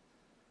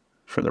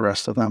for the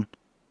rest of them.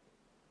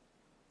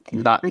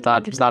 Not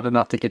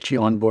enough to get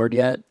you on board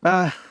yet.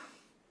 I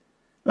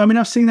mean,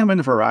 I've seen them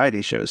in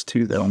variety shows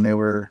too, though, and they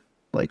were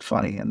like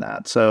funny in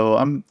that. So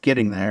I'm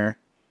getting there.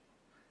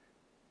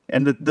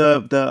 And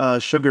the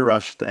Sugar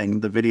Rush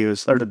thing, the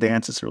videos or the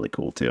dance is really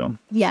cool too.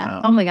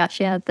 Yeah. Oh my gosh.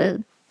 Yeah.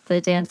 The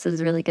dance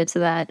is really good to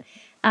that.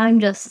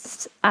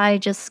 I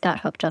just got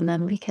hooked on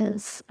them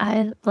because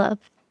I love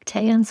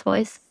Taeyeon's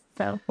voice.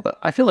 So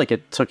I feel like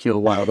it took you a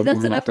while to That's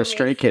move enough after for me.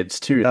 Stray Kids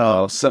too.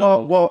 Though.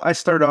 So Well, I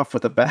started off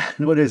with a bad.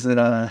 What is it?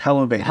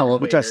 Elevator,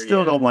 which I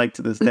still don't like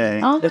to this day.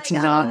 oh my it's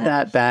God. not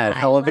that bad.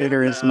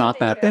 Elevator is not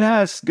that It bad.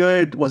 has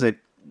good.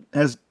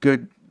 Has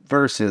good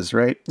verses,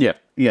 right? Yeah.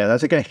 Yeah,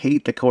 that's like I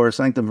hate the chorus.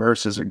 I think the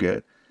verses are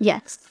good,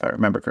 Yes, if I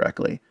remember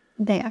correctly.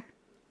 they are.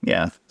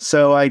 Yeah.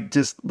 So I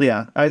was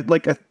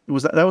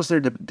that was their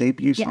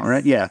debut song, Yes.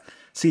 right? Yeah.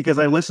 See, because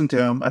I listened to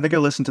them. I think I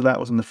listened to that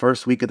was in the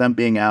first week of them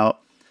being out,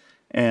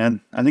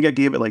 and I think I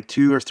gave it like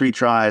 2 or 3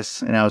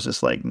 tries, and I was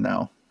just like,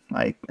 no,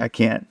 I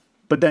can't.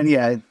 But then,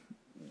 yeah,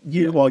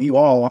 you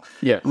all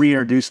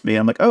reintroduced me.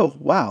 I'm like, oh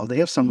wow, they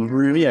have some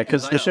really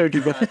Because I showed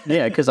you.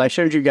 Because I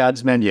showed you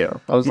God's menu.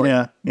 I was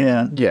like,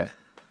 yeah,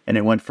 and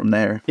it went from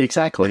there.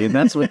 exactly, and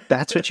that's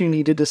what you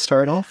needed to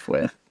start off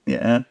with.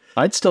 Yeah.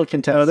 I'd still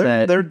contest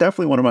that They're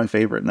definitely one of my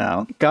favorite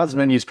now. God's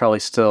menu is probably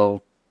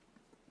still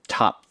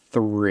top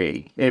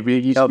 3. It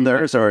used to Of be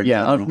theirs or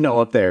yeah,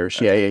 of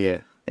theirs. Yeah.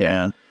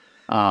 Yeah.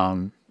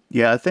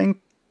 Yeah, I think.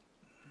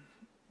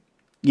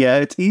 Yeah,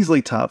 it's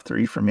easily top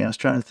 3 for me. I was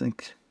trying to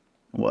think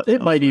what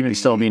It might even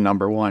still be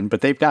number 1,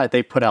 but they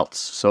put out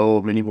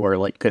so many more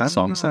like good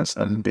songs.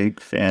 I'm a big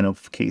fan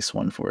of Case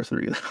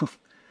 143 though,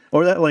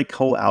 or that like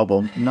whole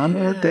album. None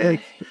of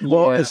day.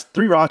 Well, it's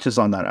 3 Roches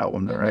on that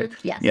album, though, right?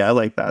 Yes. Yeah, I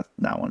like that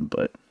one,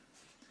 but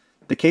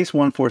the Case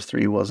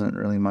 143 wasn't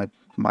really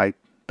my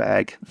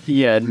bag.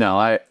 Yeah,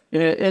 no,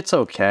 It's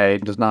okay.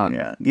 It's not.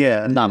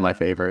 Yeah. Not my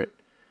favorite.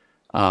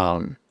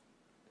 But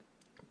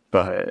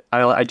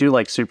I do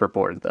like Super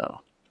Bored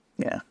though.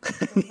 Yeah.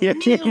 Yeah.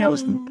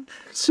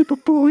 Super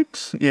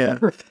points. Yeah.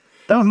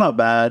 That was not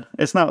bad.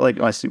 It's not like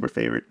my super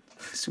favorite.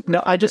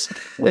 No, I just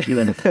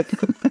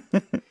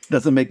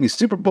Doesn't make me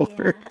super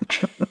bored.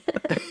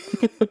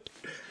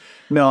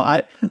 no,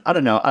 I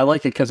don't know. I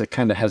like it because it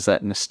kind of has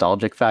that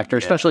nostalgic factor,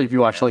 especially if you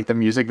watch like the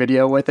music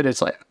video with it.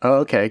 It's like, oh,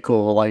 okay,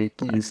 cool. Like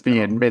he's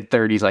being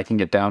mid-30s, I can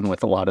get down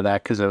with a lot of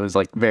that because it was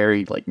like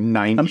very like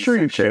 90s. I'm sure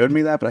you showed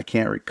me that, but I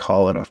can't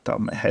recall it off the top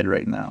of my head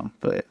right now.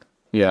 But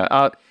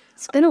yeah,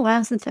 It's been a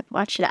while since I've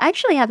watched it. I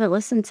actually haven't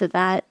listened to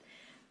that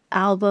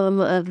album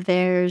of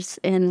theirs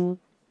in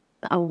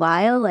a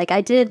while. Like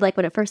I did like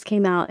when it first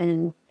came out,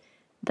 and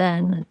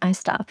then I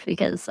stopped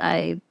because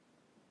I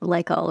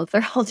like all of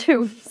their older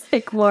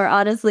music more,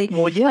 honestly.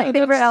 Well, yeah, my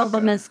favorite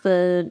album is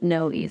the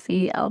No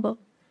Easy album.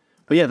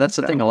 but yeah, that's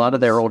the thing. A lot of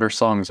their older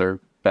songs are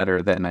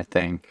better than I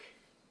think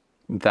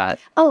that.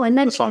 Oh, and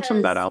then The songs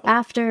from that album.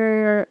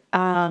 after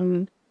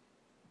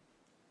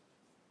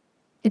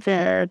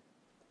the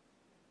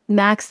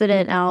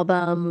Maxident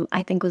album,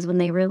 I think was when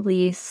they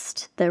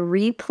released the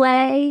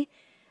Replay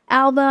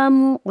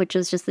album, which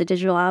was just the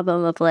digital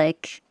album of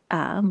like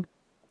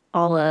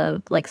all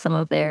of like some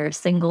of their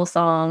single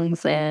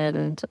songs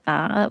and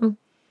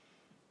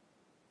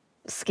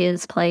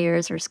Skiz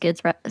players or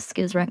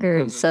Skiz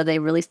records. So they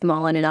released them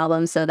all on an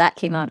album. So that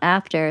came out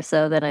after.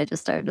 So then I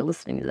just started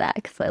listening to that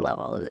because I love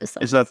all of this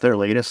songs. is that their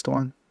latest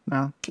one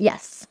now?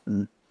 Yes.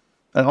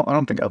 I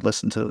don't think I've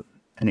listened to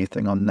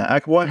anything on that. I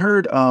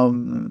heard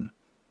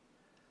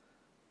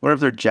whatever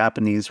their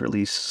Japanese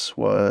release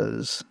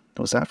was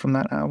that from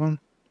that album?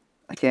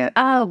 I can't.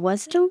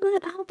 Was it on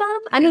that album?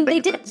 I mean, they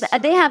did.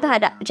 They have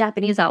had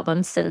Japanese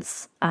albums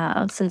since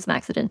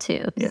Maxident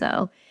too. Yeah.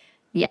 So,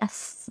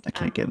 yes. I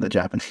can't get into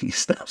Japanese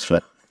stuff.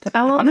 But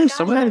Oh, I know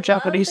some of the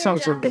Japanese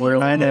songs are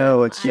really. I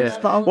know it's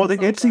just. Well,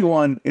 the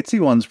Itzy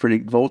one's pretty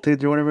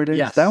Voltage or whatever it is.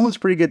 Yes. That one's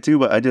pretty good too.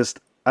 But I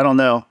don't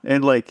know.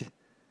 And like,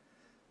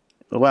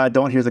 well, I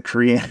don't hear the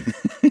Korean.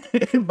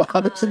 It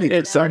bothers me.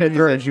 It started to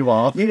throw you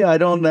off. Yeah, I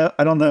don't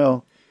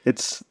know.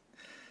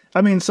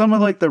 I mean, some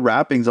of like the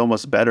rapping's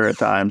almost better at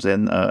times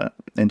in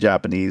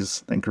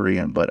Japanese than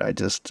Korean, but I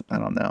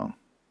don't know.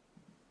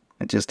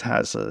 It just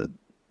has a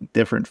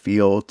different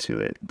feel to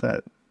it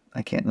that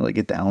I can't really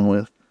get down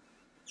with.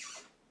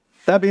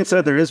 That being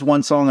said, there is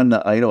one song on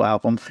the Idol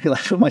album. You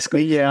like with my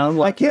squeak? Yeah,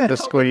 I can't. the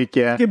squeak.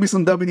 Yeah, Give me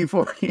some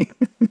WD-40.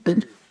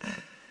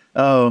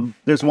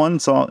 There's one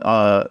song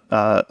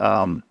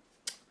on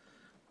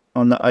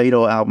the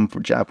Idol album for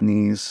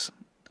Japanese.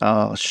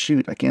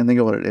 Shoot, I can't think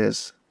of what it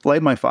is.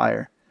 Light My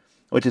Fire,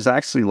 which is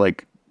actually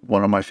like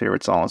one of my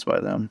favorite songs by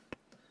them.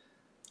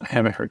 I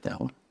haven't heard that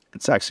one.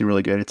 It's actually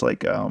really good. It's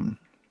like I don't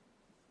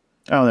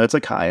know, it's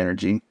like high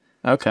energy.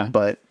 Okay,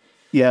 But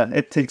yeah,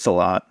 it takes a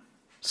lot.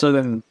 so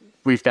then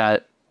we've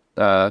got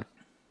that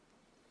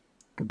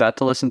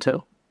to listen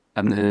to,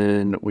 and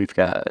then we've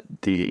got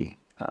the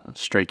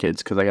Stray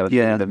Kids because I got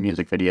the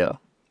music video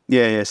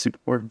Yeah, super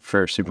bored.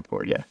 for Super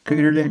Bored. Yeah,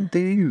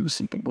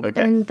 Super bored.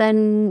 okay. And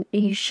then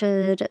you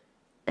should.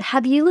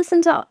 Have you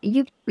listened to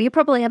you? You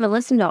probably haven't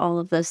listened to all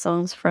of the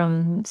songs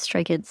from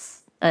Stray Kids.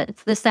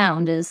 The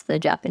sound is the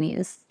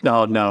Japanese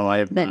No, I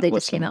have that not they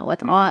just came listened. out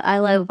with. I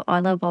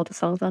love all the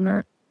songs on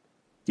there.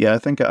 Yeah, I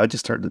think I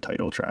just heard the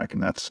title track,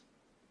 and that's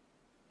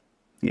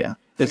yeah.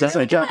 Is that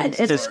a Japanese?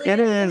 It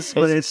is,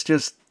 but it's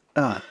just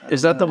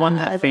Is that the one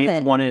that That's Faith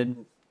it.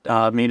 wanted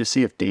me to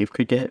see if Dave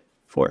could get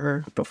for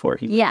her before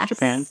he went Yes, to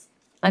Japan?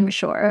 I'm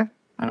sure.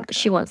 Okay.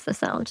 She wants the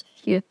sound.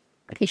 He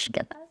should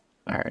get that.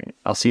 All right,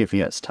 I'll see if he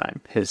has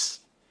time. His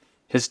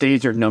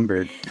days are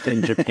numbered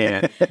in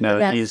Japan. No,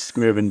 Yes. he's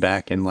moving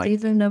back in like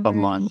These are numbered. a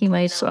month. He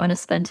might want to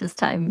spend his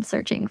time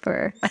searching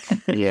for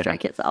Yeah. Stray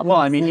Kids albums. Well,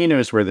 I mean, he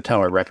knows where the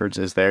Tower Records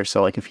is there,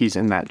 so like if he's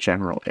in that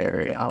general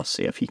area, I'll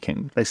see if he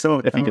can. they still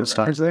If he can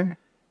start. there.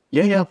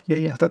 Yeah.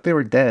 I thought they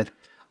were dead.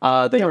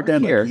 They were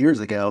dead here. like years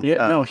ago.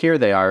 Yeah, no, here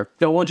they are.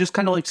 No, well, just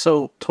kind of like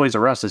so. Toys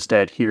R Us is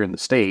dead here in the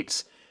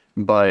States,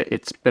 but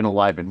it's been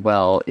alive and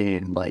well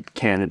in like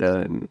Canada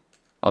and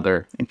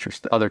other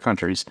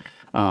countries.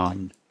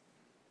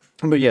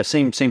 But yeah,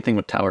 same thing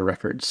with Tower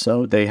Records.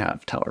 So they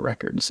have Tower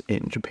Records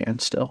in Japan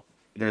still.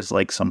 There's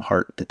like some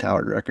heart to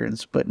Tower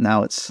Records, but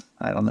now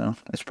I don't know.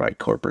 It's probably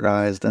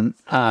corporatized and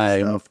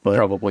stuff, but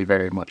Probably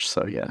very much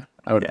so. Yeah,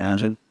 I would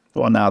imagine.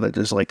 well, now that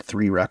there's like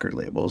 3 record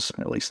labels,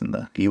 at least in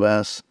the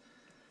U.S.,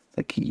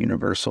 like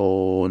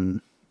Universal,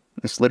 and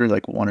it's literally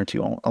like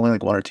only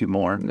like one or two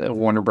more.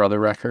 Warner Brother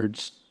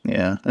Records.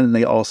 Yeah, and then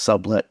they all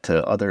sublet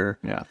to other.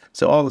 Yeah.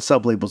 So all the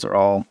sub labels are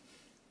all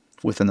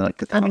within like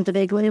the top. the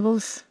big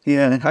labels.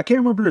 Yeah, I can't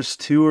remember if there's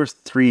 2 or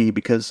 3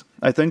 because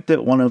I think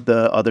that one of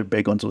the other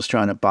big ones was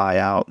trying to buy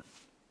out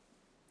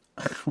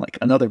like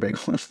another big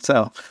one.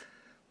 So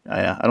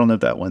I don't know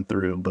if that went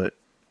through, but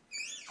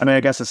I mean, I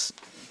guess it's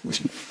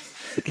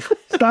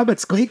stop it,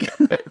 Squeak.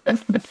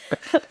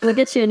 We'll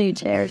get you a new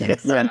chair.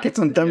 Yeah, get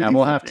some dumb. Yeah,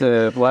 we'll have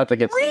to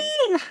get.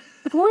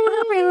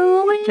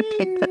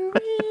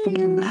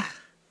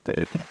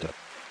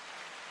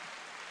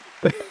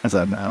 As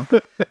I know.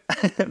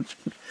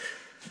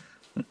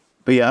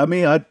 But yeah, I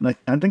mean, I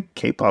think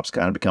K-pop's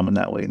kind of becoming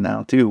that way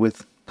now too,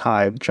 with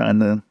Hive trying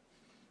to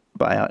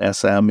buy out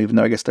SM, even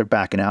though I guess they're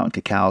backing out and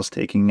Kakao's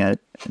taking it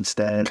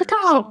instead.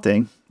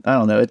 Something. I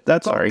don't know.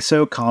 That's already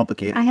so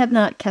complicated. I have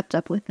not kept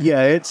up with it.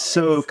 Yeah, it's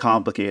so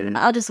complicated.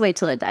 I'll just wait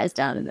till it dies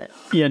down and then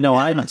Yeah, no,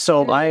 I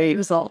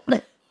result.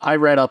 I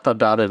read up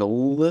about it a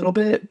little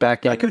bit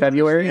back in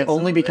February,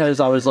 only because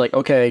I was like,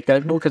 okay,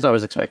 because I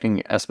was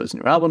expecting aespa's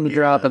new album to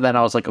drop, and then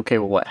I was like, okay,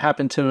 well, what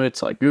happened to it?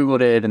 So I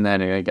Googled it, and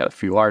then I got a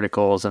few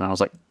articles, and I was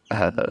like,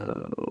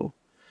 oh,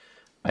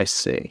 I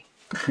see.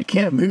 I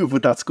can't move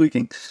without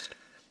squeaking.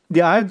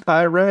 Yeah,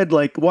 I read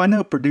like, well, I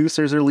know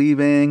producers are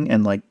leaving,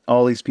 and like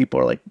all these people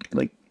are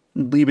like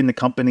leaving the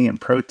company in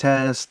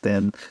protest,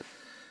 and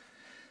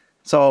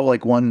it's all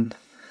like one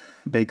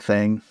big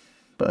thing.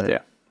 But Yeah,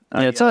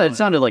 it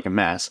sounded like a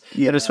mess.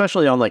 Yeah. And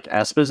especially on like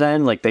aespa's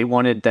end, like they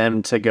wanted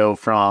them to go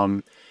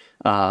from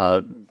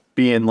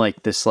being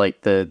like this,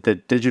 like the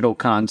digital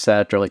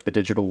concept or like the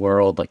digital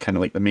world, like kind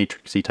of like the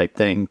Matrixy type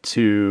thing,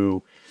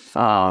 to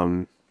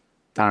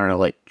I don't know,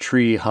 like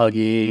tree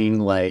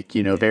hugging, like,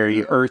 you know,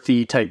 very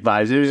earthy type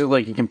vibes. It was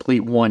like a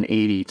complete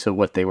 180 to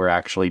what they were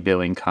actually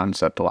doing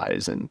concept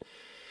wise. And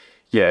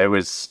yeah, it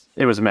was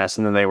a mess.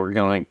 And then they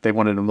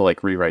wanted them to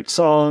like rewrite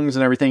songs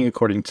and everything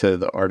according to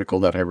the article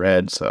that I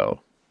read. So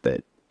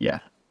that, yeah,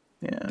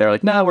 they're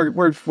like, no,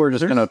 we're just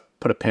going to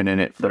put a pin in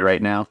it for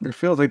right now. there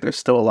feels like there's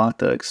still a lot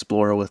to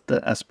explore with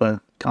the aespa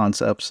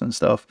concepts and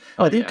stuff.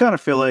 I do kind of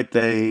feel like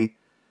they,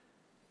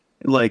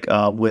 like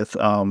with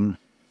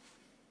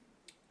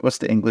what's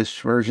the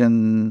English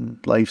version?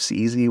 Life's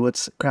Easy.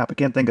 I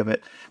can't think of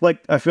it.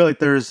 Like, I feel like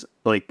there's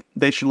like,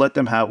 they should let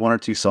them have one or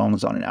two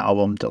songs on an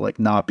album to like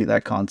not be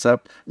that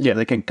concept. Yeah,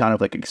 they can kind of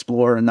like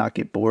explore and not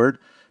get bored.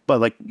 But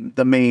like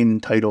the main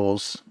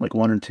titles, like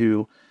one or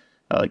two,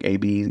 like A,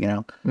 B, you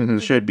know,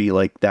 should be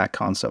like that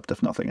concept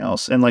if nothing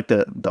else. And like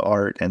the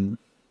art and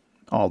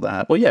all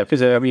that. Well, yeah,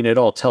 because I mean, it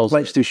all tells.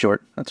 Life's Too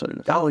Short. That's what it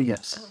is. Oh,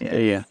 yes.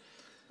 Yeah.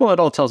 Well, it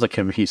all tells a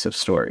cohesive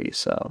story,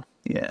 so.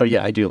 Yeah. But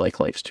yeah, I do like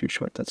Life's Too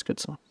Short. That's a good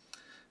song.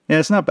 Yeah,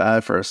 it's not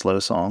bad for a slow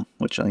song,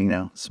 which, you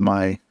know, it's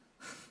my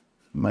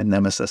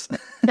nemesis.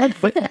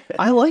 But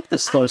I like the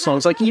slow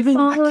songs. Like even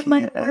all of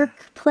my work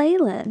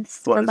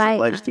playlist. What is it, My-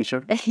 Life's Too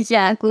Short?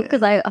 Yeah,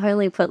 because I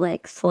only put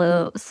like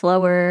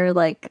slower,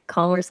 like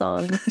calmer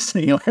songs. So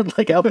you're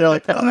like out there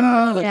like,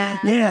 oh,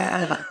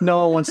 Yeah.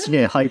 no one wants to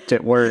get hyped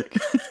at work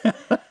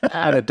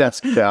at a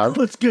desk job.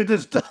 let's get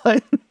this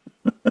done.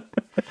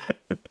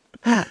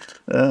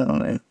 Oh,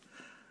 man.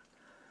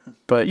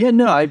 But yeah,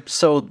 no,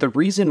 so the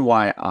reason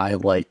why I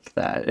like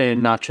that,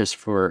 and not just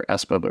for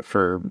aespa, but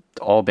for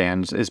all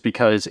bands, is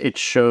because it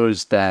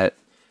shows that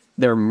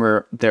they're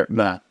more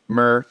versatile.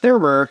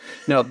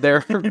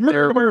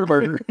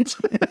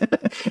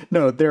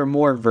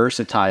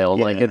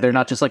 Yeah. Like they're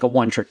not just like a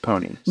one trick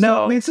pony.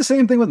 No, I mean, it's the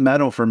same thing with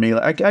metal for me.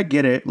 Like, I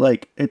get it.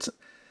 Like, it's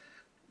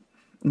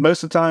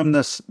most of the time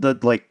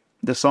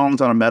the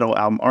songs on a metal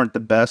album aren't the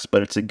best,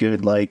 but it's a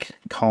good, like,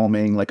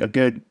 calming, like a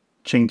good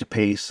change of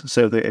pace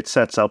so that it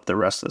sets up the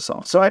rest of the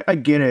song. So I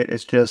get it.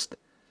 It's just,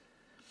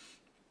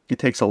 it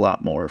takes a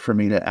lot more for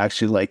me to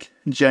actually like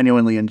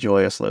genuinely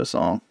enjoy a slow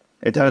song.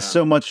 It has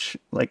so much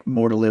like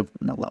more to live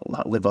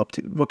up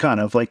to. What kind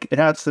of like, it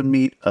has to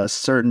meet a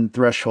certain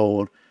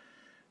threshold,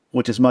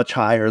 which is much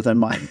higher than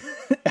my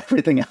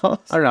everything else.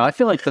 I don't know. I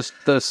feel like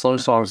the slow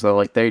songs though,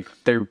 like they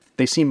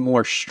seem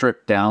more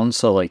stripped down.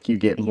 So like you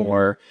get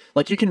more,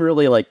 like you can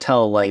really like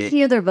tell like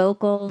Hear their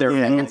vocals. their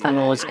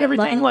vocals,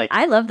 everything. Like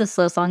I love the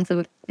slow songs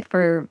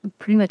for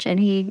pretty much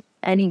any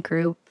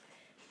group.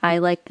 I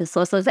like the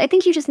slow songs. I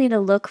think you just need to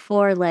look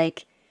for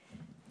like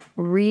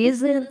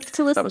reasons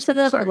to listen to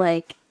them, or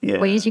like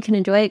ways you can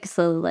enjoy it.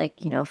 So like,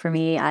 you know, for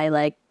me, I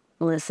like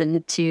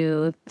listen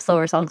to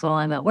slower songs while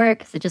I'm at work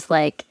because it just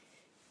like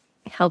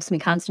helps me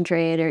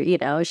concentrate, or, you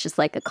know, it's just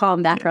like a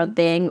calm background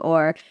thing.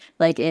 Or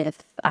like if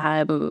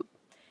I'm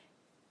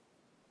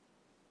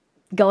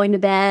going to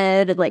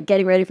bed, like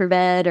getting ready for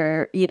bed,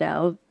 or, you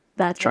know,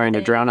 that's trying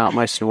to drown out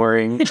my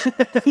snoring.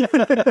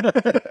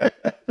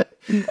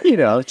 You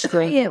know, it's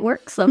great. it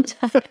works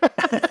sometimes.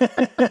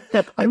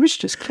 I was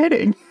just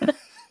kidding.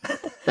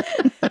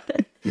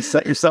 You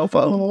set yourself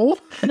up.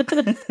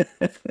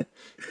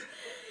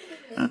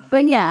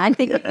 But yeah, I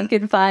think you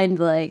can find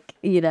like,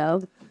 you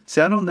know,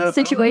 See, I don't know.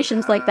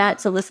 situations like that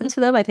to listen to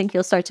them. I think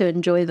you'll start to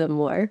enjoy them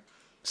more.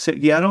 So,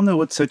 yeah, I don't know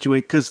what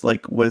situation, because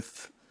like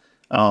with,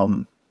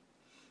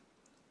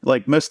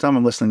 like most of the time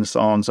I'm listening to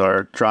songs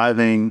are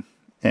driving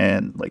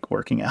and like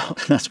working out.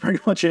 That's pretty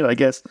much it, I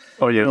guess.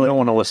 Oh, you don't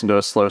want to listen to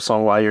a slow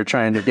song while you're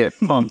trying to get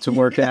pumped to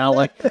work out,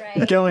 like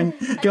going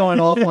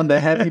off on the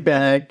heavy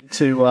bag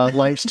to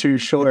Life's Too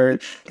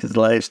Short. Because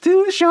life's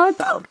too short.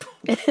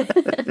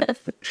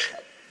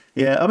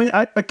 Yeah, I mean,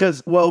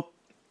 because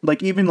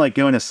like even like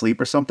going to sleep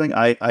or something,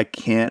 I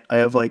can't. I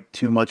have like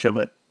too much of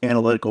an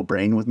analytical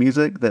brain with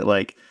music that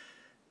like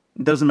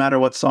it doesn't matter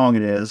what song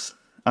it is.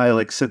 I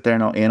like sit there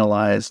and I'll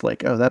analyze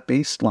like, oh, that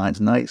bass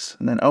line's nice,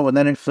 and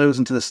then it flows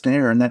into the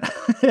snare, and then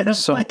and it's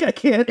So like I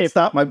can't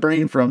stop my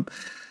brain from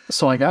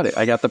So I got it.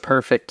 I got the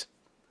perfect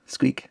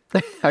squeak.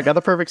 I got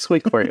the perfect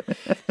squeak for you.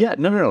 Yeah,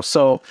 no.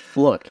 So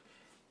look,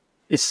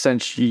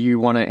 since you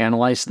want to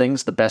analyze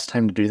things, the best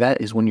time to do that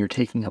is when you're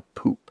taking a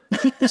poop.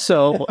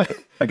 So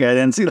Okay, I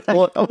didn't see that.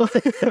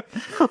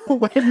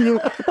 when you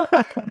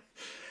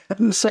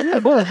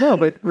well, no,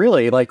 but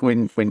really, like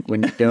when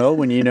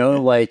you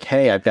know, like,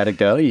 hey, I've got to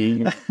go.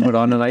 You put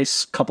on a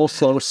nice couple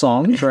slow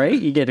songs, right?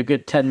 You get a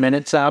good 10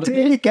 minutes out of it.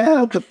 Take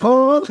out the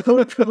pole.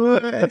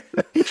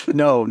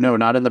 No,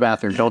 not in the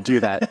bathroom. Don't do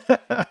that.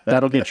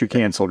 That'll get you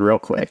canceled real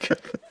quick.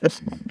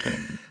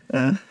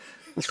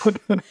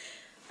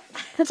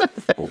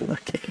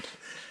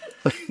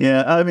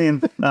 Yeah, I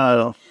mean, I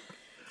don't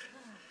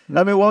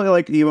know. I mean, well,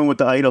 like even with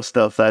the Idol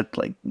stuff, that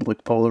like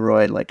with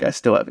Polaroid, like I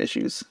still have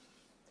issues.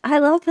 I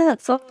love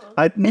that song.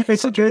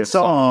 It's a good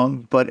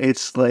song, but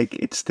it's like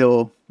it's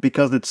still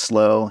because it's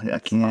slow. I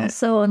can't.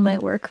 Also on my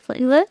work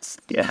playlist.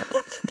 Yeah.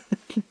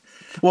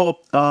 well,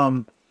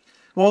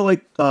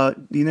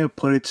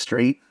 Put It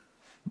Straight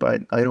by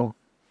Idol.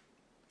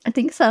 I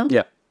think so.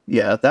 Yeah.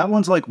 Yeah, that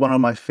one's like one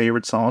of my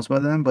favorite songs by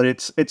them, but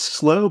it's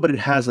slow, but it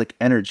has like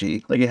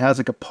energy, like it has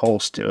like a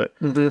pulse to it,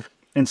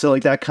 and so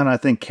like that kind of I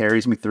think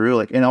carries me through.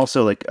 Like, and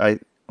also like I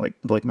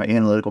like my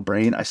analytical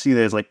brain, I see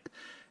that as like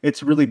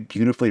it's really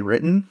beautifully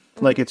written,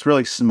 like it's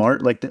really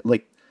smart, like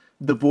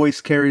the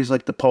voice carries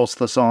like the pulse of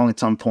the song at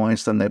some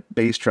points, then the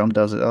bass drum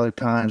does it other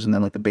times, and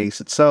then like the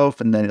bass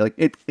itself, and then like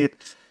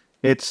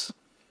it's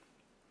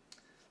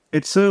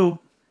so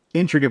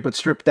intricate but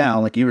stripped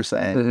down, like you were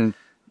saying,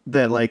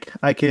 that like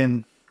I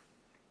can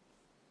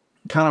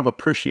kind of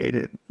appreciate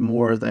it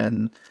more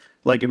than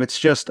like if it's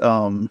just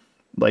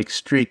like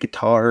straight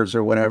guitars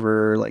or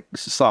whatever, like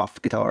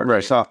soft guitar,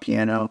 right, soft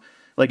piano.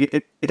 Like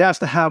it has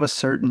to have a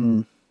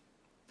certain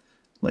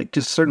like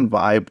just certain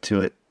vibe to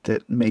it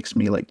that makes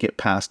me like get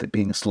past it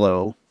being a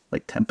slow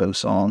like tempo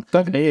song.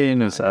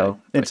 So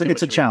it's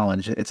a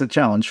challenge. It's a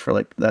challenge for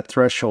like that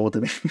threshold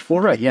to be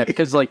well, right, yeah,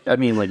 because like I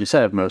mean, like you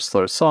said, most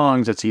slow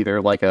songs, it's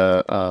either like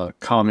a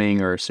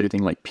calming or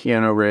soothing like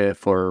piano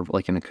riff or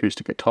like an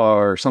acoustic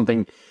guitar or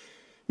something.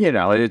 You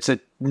know, it's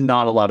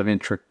not a lot of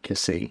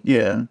intricacy.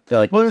 Yeah.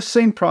 Like, well, there's the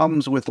same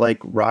problems with like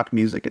rock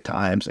music at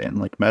times and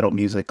like metal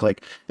music.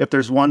 Like if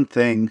there's one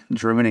thing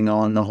droning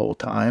on the whole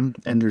time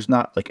and there's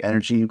not like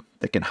energy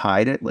that can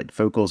hide it, like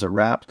vocals or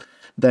rap,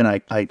 then I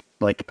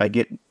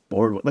get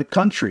bored with like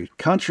country.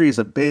 Country is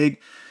a big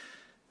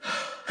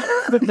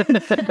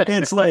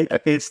it's like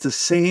it's the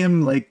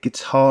same like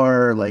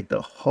guitar like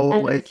the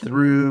whole way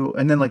through,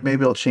 and then like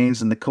maybe it'll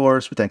change in the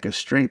chorus, but then go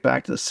straight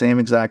back to the same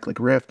exact like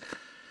riff.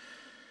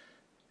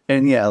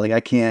 And yeah, like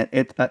I can't.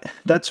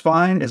 That's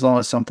fine as long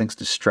as something's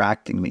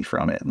distracting me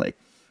from it, like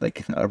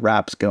a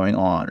rap's going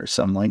on or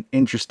something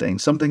interesting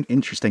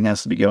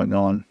has to be going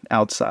on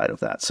outside of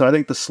that. So I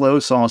think the slow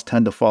songs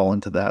tend to fall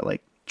into that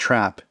like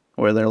trap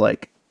where they're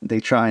like they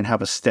try and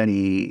have a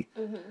steady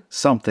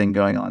something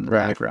going on in the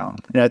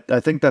background. And I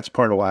think that's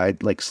part of why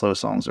like slow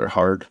songs are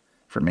hard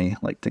for me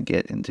like to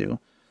get into.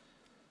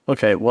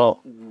 Okay,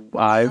 well,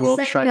 I will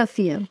try. A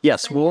few.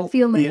 Yes, we'll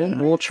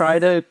try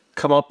to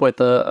come up with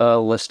a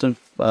list of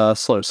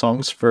slow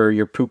songs for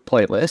your poop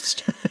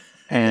playlist.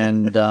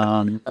 And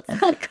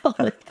Let's not call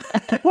it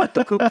that. what,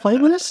 the poop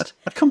playlist?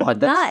 Come on,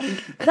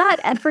 That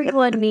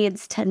everyone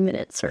needs 10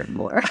 minutes or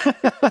more.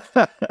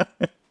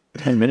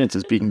 10 minutes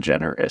is being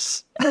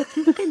generous.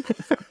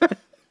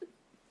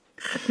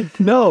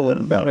 No,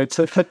 it's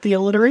the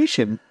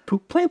alliteration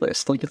poop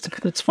playlist. Like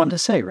it's fun to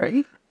say,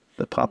 right?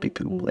 The poppy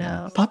poop.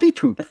 No. Poppy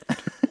poop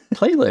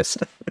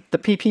playlist. The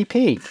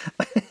PPP.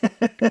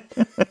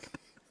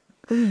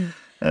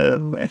 Oh,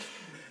 man.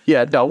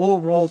 Yeah, no,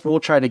 we'll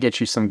try to get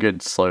you some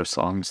good slow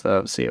songs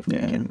though. See if we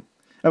can.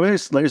 I mean,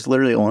 there's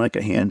literally only like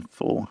a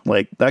handful.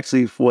 Like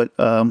actually, what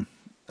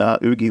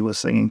Oogie was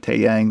singing,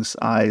 Taeyang's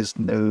Eyes,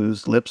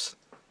 Nose, Lips.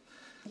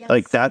 Yes.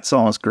 Like that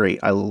song is great.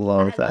 I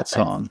love that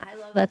song. I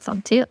love that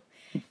song too.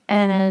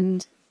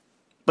 And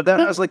but that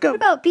has like what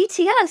about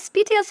BTS?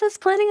 BTS is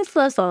plenty of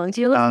slow songs.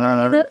 You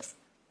love those?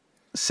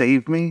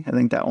 Save Me. I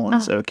think that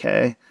one's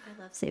okay.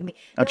 I love Save Me.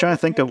 I'm trying to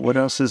think of what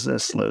else is a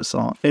slow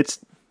song. It's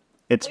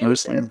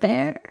mostly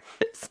Bear.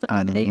 It's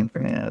I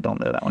don't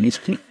know that one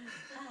either.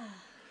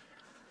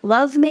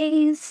 Love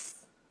Maze.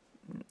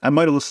 I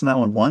might have listened to that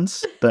one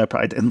once, but I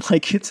probably didn't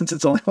like it since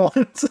it's only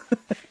once.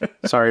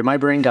 Sorry, my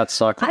brain got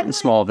stuck in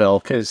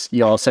Smallville because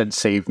y'all said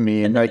 "Save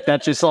Me," and like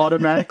that just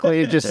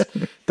automatically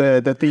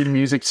the theme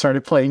music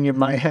started playing in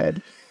my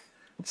head.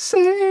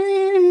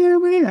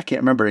 Save me. I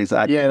can't remember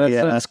exactly. Yeah,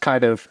 that's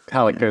kind of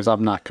how it goes.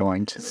 I'm not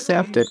going to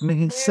accept it.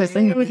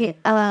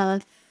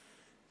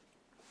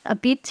 A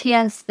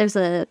BTS. There's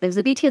a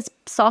BTS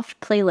soft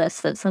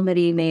playlist that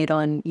somebody made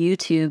on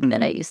YouTube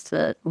that I used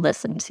to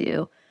listen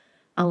to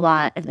a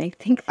lot, and I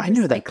think I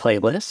knew that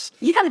playlist.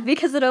 Yeah,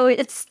 because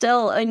it's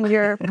still in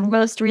your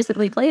most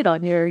recently played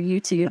on your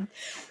YouTube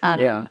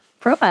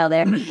profile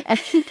there. And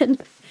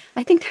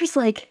I think there's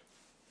like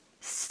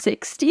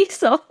 60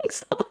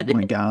 songs on Oh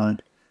my it.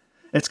 god,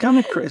 it's kind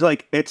of crazy.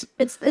 Like It's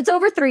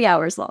over 3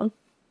 hours long.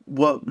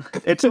 well,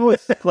 it's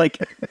always like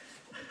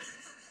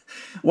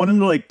one of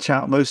the like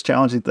most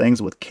challenging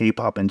things with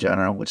K-pop in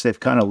general, which they've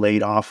kind of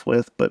laid off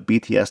with, but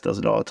BTS does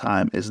it all the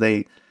time, is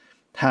they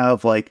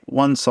have like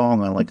one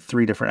song on like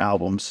 3 different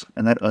albums,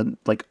 and that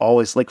like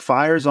always like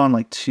Fire's on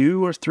like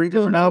 2 or 3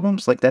 different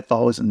albums. Like that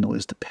always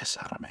annoys the piss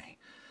out of me,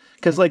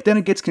 because like then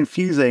it gets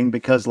confusing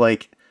because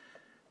like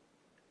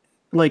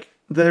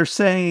they're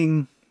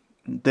saying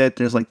that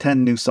there's like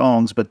 10 new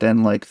songs, but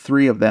then like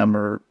 3 of them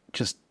are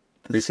just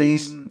the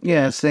same.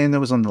 Yeah, saying that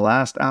was on the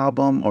last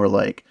album, or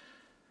like,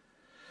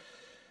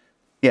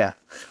 yeah.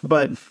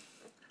 But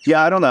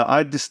yeah, I don't know.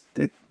 I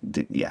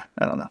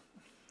don't know.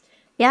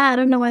 Yeah, I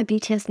don't know why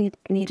BTS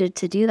needed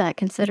to do that,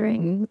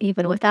 considering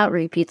even without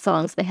repeat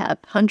songs, they have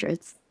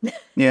hundreds.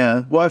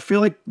 Yeah. Well, I feel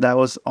like that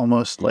was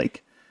almost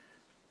like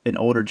an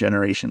older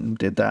generation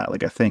did that.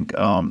 Like I think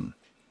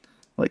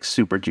like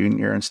Super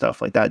Junior and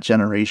stuff like that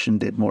generation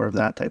did more of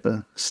that type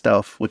of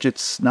stuff, which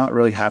it's not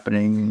really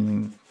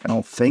happening, I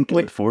don't think,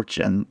 with 4th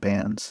gen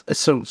bands.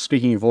 So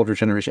speaking of older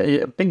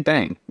generation, Big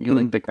Bang. You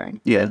like Big Bang?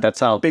 Yeah,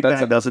 that's how Big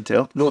Bang does it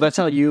too. Well, that's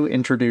how you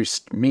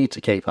introduced me to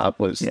K-pop.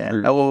 Was Yeah.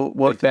 through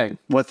Well, Big Bang.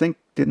 Well, I think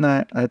didn't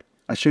I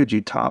showed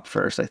you Top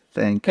first, I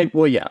think. Hey,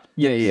 well, yeah.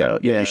 So,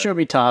 yeah. You showed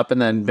me Top,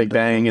 and then Big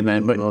Bang, and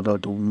then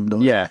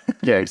yeah,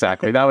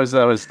 exactly. That was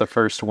the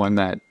first one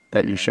that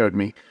you showed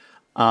me.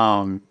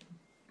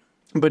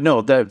 But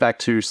no, back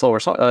to slower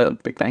songs.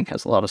 Big Bang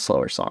has a lot of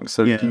slower songs,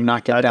 so do you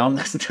not get down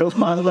to a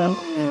lot of them?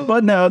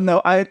 But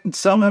no,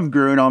 some have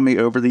grown on me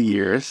over the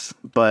years.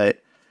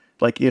 But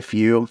like if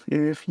you,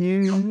 and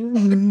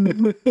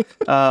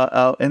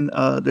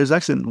there's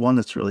actually one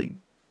that's really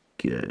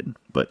good.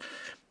 But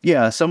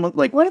yeah, someone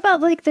like What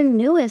about like the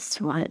newest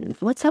one?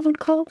 What's that one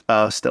called?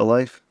 Still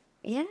Life.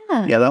 Yeah.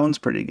 Yeah, that one's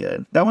pretty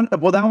good. That one,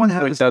 well, that one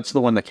has. That's the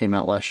one that came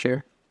out last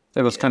year.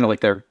 It was kind of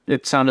like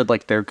it sounded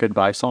like their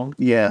goodbye song.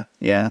 Yeah.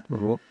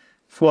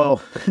 Well,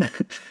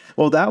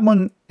 well, that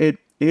one, it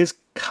is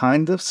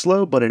kind of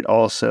slow, but it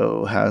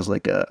also has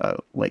like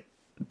like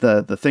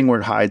the thing where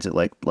it hides it,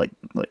 like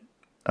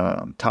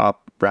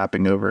Top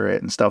rapping over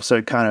it and stuff. So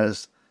it kind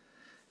of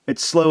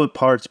it's slow at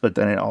parts, but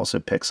then it also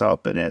picks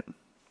up, and it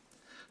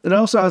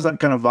also has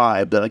that kind of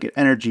vibe, like an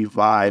energy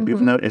vibe,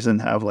 even though it doesn't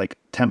have like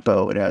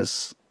tempo. It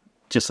has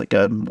just like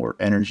a more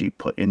energy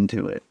put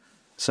into it.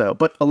 So,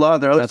 but a lot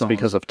of their other songs,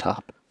 because of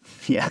Top.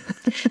 Yeah.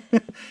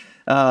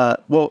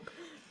 Well,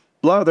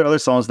 a lot of their other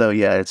songs, though,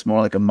 yeah, it's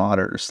more like a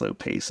moderate or slow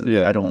pace.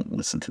 Yeah. I don't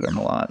listen to them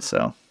a lot,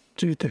 so.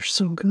 Dude, they're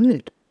so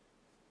good.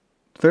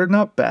 They're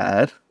not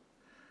bad.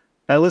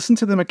 I listen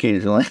to them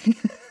occasionally.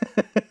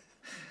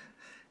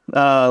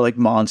 Like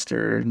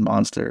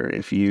Monster,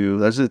 If You.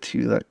 Those are the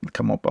 2 that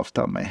come up off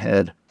the top of my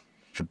head.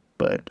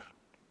 But,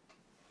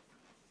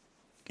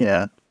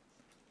 yeah.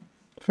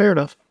 Fair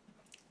enough.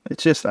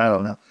 It's just, I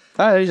don't know.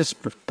 I just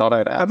thought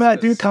I'd ask. I mean, I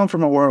do come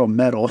from a world of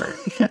metal.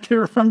 You have to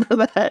remember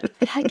that.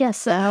 I guess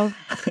so.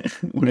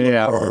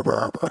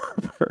 Yeah.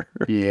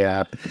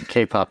 Yeah.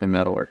 K-pop and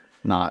metal are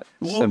not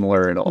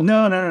similar at all.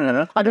 No.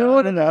 I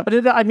don't know.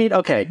 But I mean,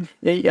 okay.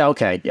 Yeah,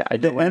 okay. Yeah, I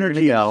The don't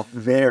energy is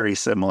very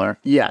similar.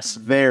 Yes.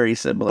 Very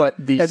similar. But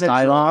the and then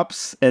style-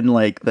 drops and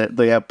like that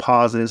they have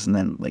pauses and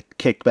then like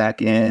kick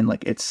back in.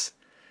 Like it's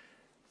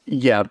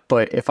Yeah,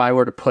 but if I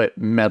were to put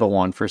metal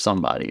on for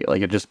somebody,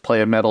 like just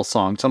play a metal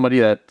song, somebody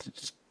that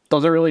just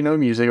doesn't really know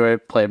music, I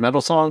play a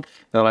metal song,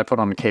 then I put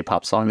on a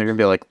K-pop song, they're gonna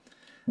be like,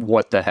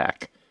 "What the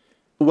heck?"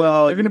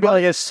 well, They're gonna be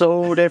like, "It's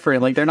so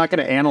different." Like they're not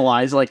gonna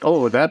analyze like,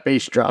 "Oh, that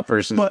bass drop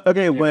versus." But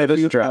okay, wait.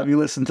 Have you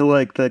listened to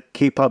like the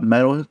K-pop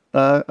metal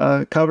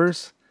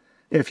covers?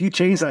 If you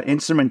change that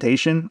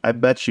instrumentation, I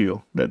bet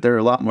you that they're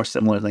a lot more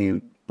similar than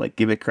you like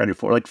give it credit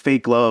for. Like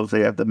Fake Love,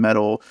 they have the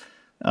metal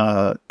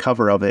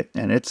cover of it,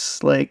 and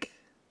it's like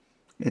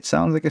it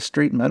sounds like a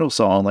straight metal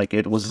song. Like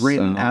it was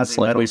written as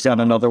a like metal we've got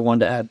another one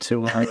to add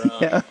to our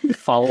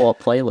follow-up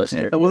playlist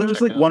here. Well,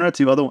 there's like 1 or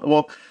 2 other ones.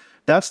 Well,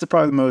 that's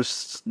probably the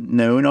most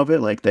known of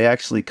it. Like they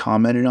actually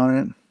commented on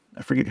it.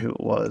 I forget who it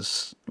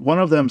was. One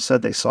of them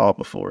said they saw it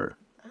before,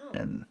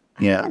 and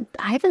yeah,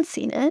 I haven't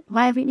seen it.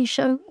 Why haven't you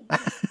shown?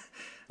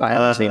 I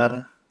haven't seen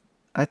it.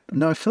 I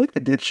feel like I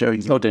did show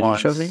you. Oh, did you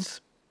once, show me?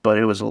 But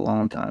it was a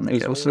long time It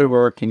was ago. supposed to be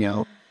working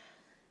out.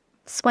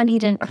 It's when he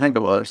didn't. I think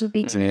it was. Who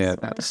BTS Yeah,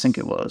 I think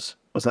it was.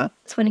 Was that?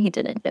 It's when he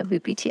didn't know who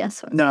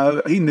BTS was.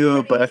 No, he knew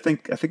it, but I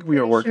think we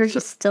were Sure, working. he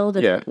still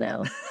didn't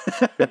know.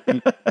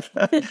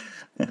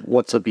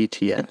 What's a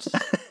BTS?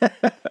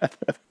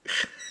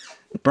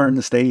 Burn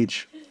the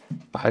stage.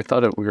 I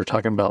thought we were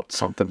talking about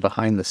something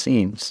behind the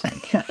scenes.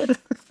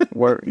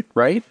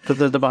 Right?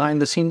 The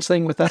behind the scenes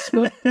thing with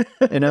Espa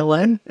in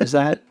LA? That's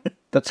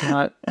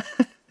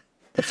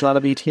not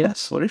a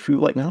BTS? What if you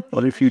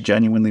What if you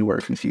genuinely were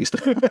confused?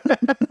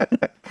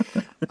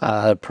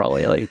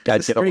 Probably like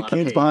I'd get a lot of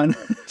hate.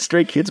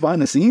 Stray kids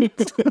behind the scenes.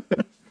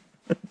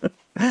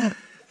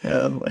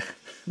 Yeah,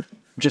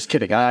 Just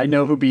kidding. I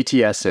know who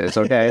BTS is,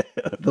 okay?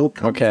 They'll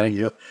come Okay. for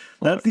you.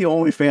 That's the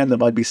only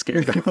fandom I'd be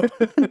scared of.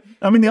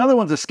 I mean, the other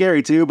ones are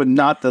scary too, but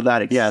not to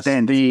that Yes,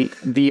 extent.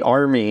 the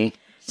army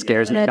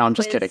scares me. Gonna No, I'm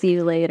just quiz kidding.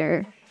 you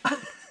later.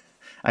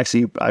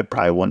 Actually, I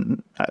probably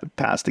wouldn't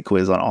pass the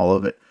quiz on all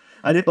of it.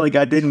 I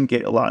didn't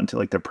get a lot into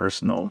like their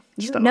personal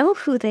You stuff. know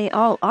who they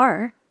all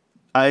are.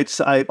 I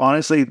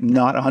honestly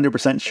not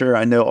 100% sure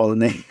I know all the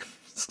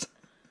names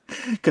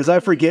because I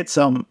forget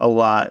some a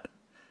lot.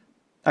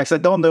 Actually,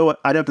 I don't know what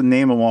I'd have to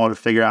name them all to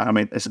figure out how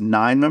many. It's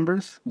 9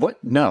 members.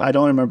 What? No. I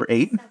don't remember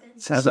 8.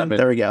 7.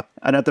 There we go.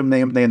 I'd have to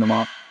name them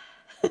all.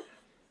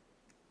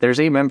 There's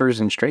 8 members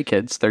in Stray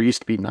Kids. There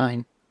used to be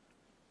 9.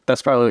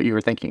 That's probably what you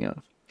were thinking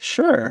of.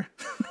 Sure.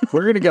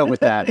 We're going to go with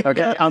that.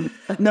 Okay.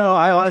 No,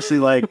 I honestly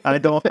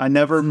I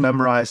never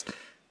memorized.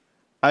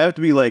 I have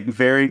to be like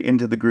very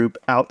into the group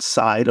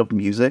outside of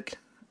music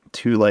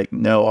to like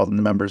know all the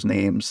members'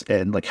 names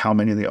and like how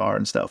many they are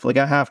and stuff. Like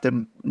I have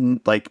to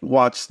like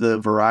watch the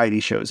variety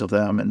shows of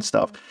them and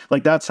stuff.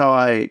 Like that's how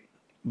I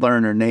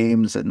learn their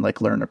names and like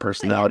learn their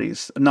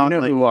personalities. You Not know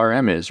like, who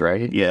RM is,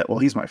 right? yeah, well,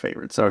 he's my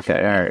favorite. So Okay,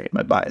 all right.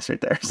 my bias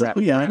right there. So, Rap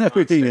yeah, I know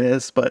who he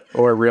is, but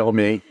Or Real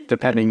Me,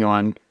 depending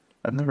on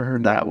I've never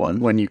heard that one.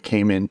 when you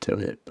came into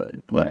it. But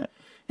What?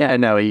 yeah,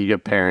 no, he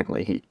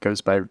goes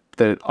by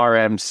the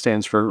RM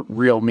stands for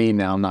Real Me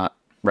now, not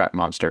Rap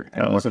Monster.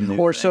 Oh, it's a new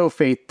Or thing. so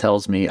Faith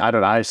tells me. I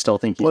don't know. I still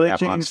think he's Well,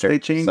 Rap Monster. they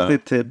changed so.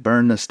 it to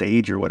Burn the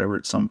Stage or whatever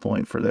at some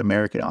point for the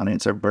American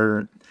audience, or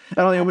Burn.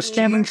 I don't know. It was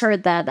Never changed.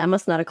 heard that. That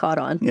must not have caught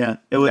on. Yeah,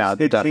 it was. No, it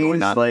definitely changed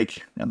not.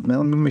 like. Let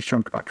me make sure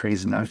I'm not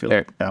crazy now. I feel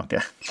There. like,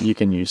 okay. You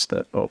can use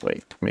the. Oh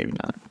wait, maybe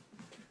not.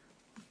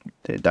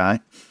 Did it die?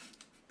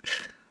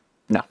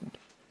 No.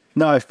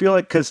 No, I feel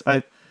like because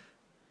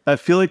I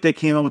feel like they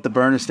came up with the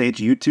Burn the Stage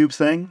YouTube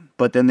thing,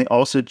 but then they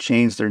also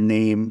changed their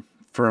name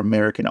for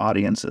American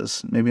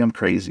audiences. Maybe I'm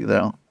crazy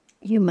though.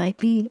 You might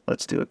be.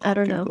 Let's do it. I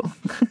don't know.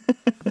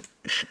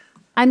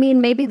 I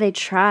mean, maybe they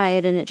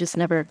tried and it just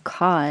never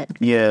caught.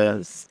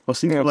 Yeah. Well,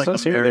 see, Yeah, like so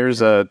here,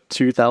 there's a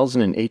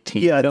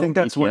 2018. Yeah, I film, think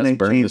that's when BTS they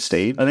Burn changed the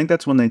Stage. I think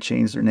that's when they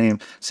changed their name.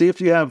 See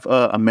if you have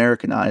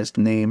Americanized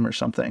name or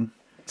something.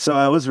 So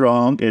I was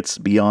wrong. It's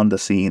Beyond the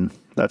Scene.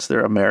 That's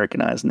their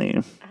Americanized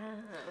name.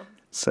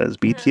 Says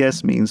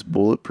BTS means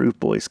Bulletproof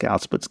Boy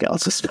Scouts, but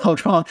Scouts is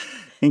spelled wrong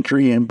in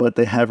Korean. But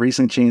they have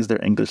recently changed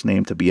their English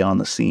name to Beyond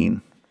the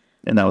Scene,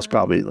 and that was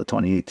probably the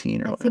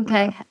 2018 or I whatever.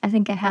 think I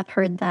think I have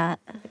heard that.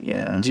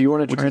 Yeah. Do you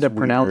want to Which try is to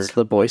pronounce weird.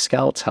 the Boy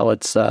Scouts? How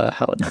it's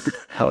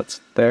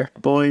there?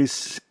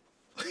 Boys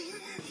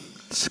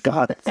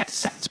Scouts?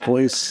 It's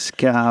Boy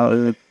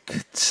Scout.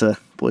 It's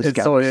Boy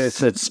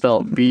Scouts. It's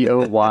spelled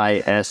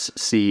BOYSCOUCTS.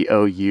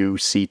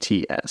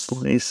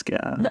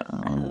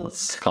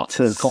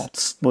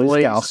 Boy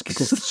Scouts.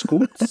 Scouts.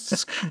 Boy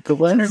Scouts. The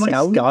letter like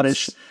Scouts.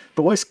 Scottish.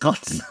 Boy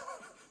Scouts.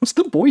 What's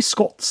the Boy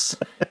Scouts?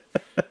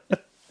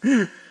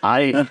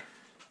 I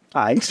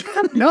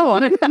no,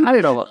 I don't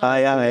know.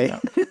 Aye.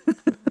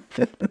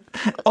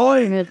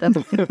 Oi.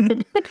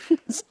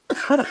 That's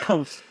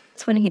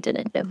when he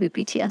didn't know who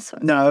BTS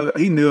was. No,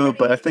 he knew it,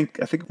 but I think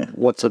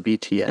What's a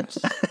BTS?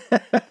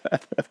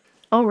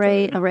 All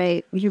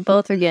right. You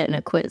both are getting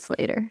a quiz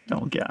later.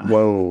 oh god.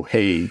 Whoa,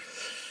 hey.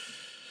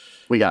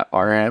 We got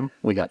RM,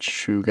 we got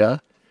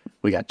Suga,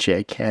 we got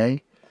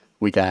JK,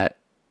 we got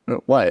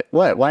what?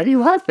 Why are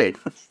you laughing?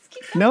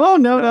 No,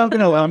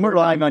 I'm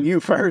relying on you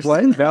first.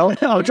 What? No.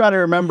 I'm trying to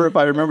remember if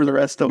I remember the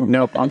rest of them.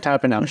 Nope, I'm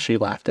tapping out. She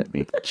laughed at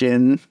me.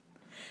 Jin,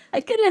 I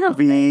couldn't help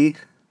it. V.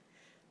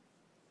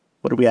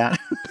 What are we at?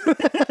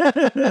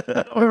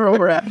 Where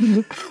we're at?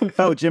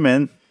 Oh,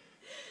 Jimin.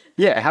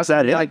 Yeah, how's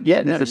that? Like,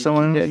 yeah, no, There's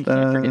someone. you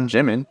can't forget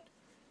Jimin.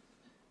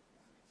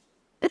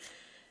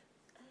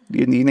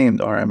 You named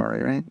RM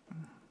already, right?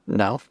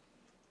 No.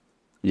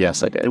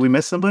 Yes, I did. Did we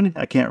miss somebody?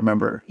 I can't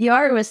remember. You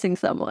are missing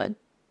someone.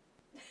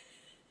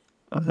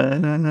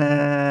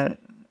 Wait.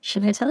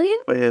 Should I tell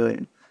you?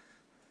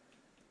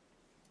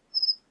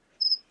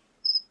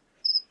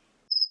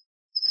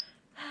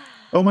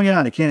 Oh my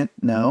god, I can't.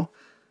 No.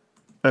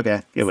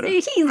 Okay, give it up.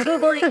 He's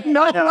Googling.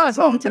 No, You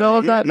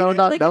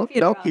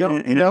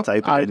didn't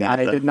type it, I did you?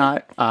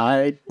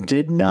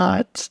 did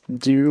not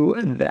do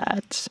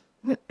that.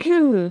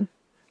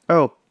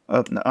 Oh,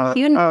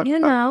 You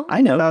know.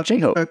 I know,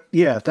 J-Hope.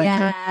 yeah, thank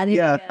Yeah, you.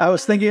 Yeah, I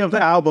was thinking of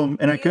the album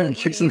and I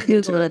couldn't You fix it.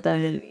 Google it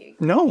though.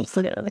 No, Just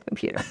look at it on the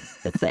computer.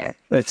 It's there.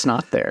 it's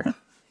not there.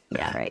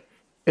 Yeah, right.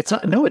 It's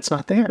not. No, it's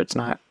not there. It's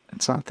not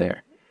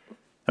there.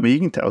 I mean, you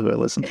can tell who I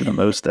listen to the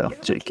most, though.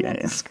 Looking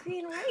at the JK.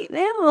 screen right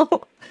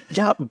now.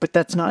 Yeah, but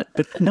that's not.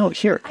 But no,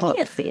 here, I look.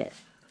 can't see it.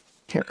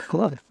 Here,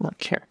 look,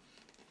 here.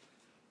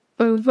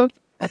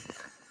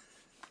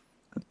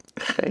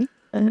 Okay.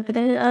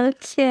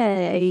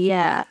 Okay,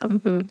 yeah.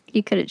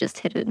 You could have just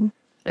hidden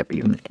whatever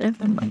you were looking at.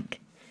 I'm like,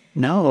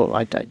 No,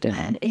 I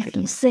didn't. if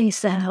you say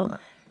so.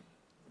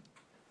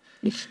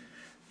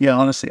 Yeah,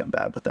 honestly, I'm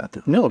bad with that,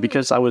 though. No,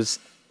 because I was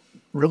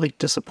really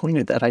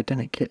disappointed that I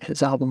didn't get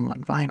his album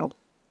on vinyl.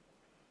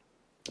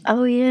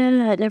 Oh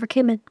yeah, it never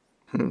came in.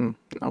 No.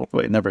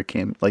 Wait, it never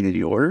came. Like, did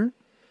you order?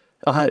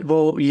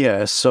 Well,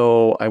 yeah.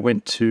 So I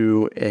went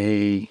to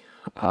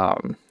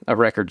a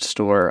record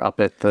store up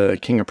at the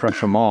King of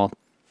Prussia Mall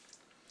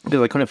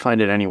because I couldn't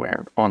find it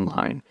anywhere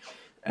online.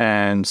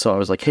 And so I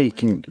was like, hey,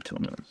 can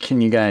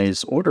you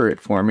guys order it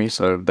for me?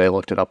 So they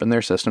looked it up in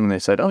their system and they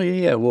said, oh,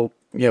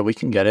 we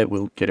can get it.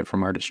 We'll get it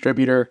from our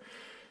distributor.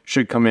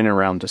 Should come in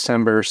around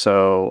December.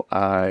 So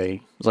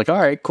I was like, all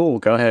right, cool.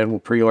 Go ahead. We'll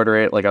pre-order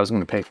it. Like I was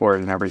going to pay for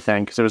it and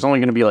everything because it was only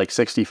going to be like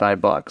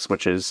 $65,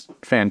 which is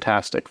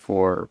fantastic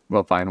for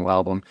a vinyl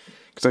album.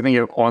 Because I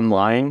think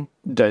online,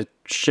 the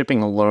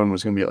shipping alone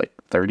was going to be like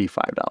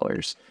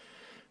 $35,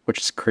 which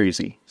is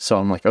crazy. So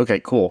I'm like, okay,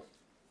 cool.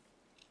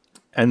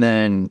 And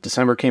then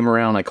December came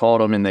around, I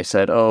called them and they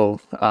said,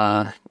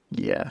 yeah,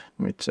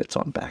 it's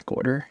on back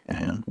order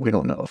and we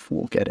don't know if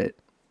we'll get it.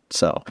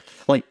 So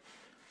like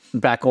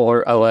back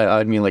order,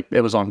 I mean like it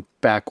was on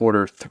back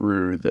order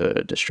through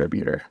the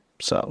distributor.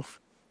 So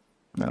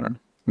I don't know,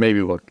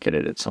 maybe we'll get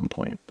it at some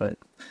point, but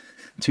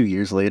 2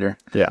 years later.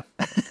 Yeah.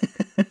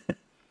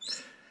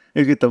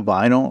 You get the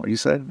vinyl, you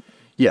said?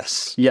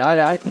 Yes. Yeah.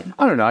 I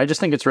don't know. I just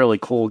think it's really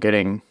cool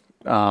getting,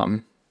 K-pop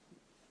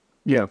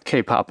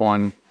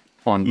on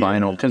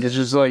vinyl because it's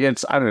just like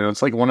I don't know,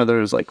 it's like one of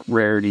those like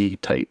rarity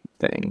type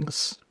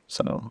things.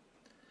 So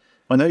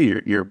I know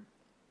your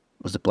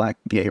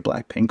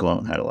Blackpink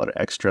one had a lot of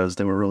extras.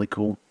 They were really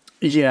cool.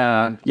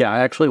 Yeah, I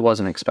actually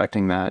wasn't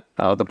expecting that.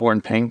 The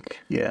Born Pink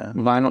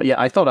vinyl. Yeah,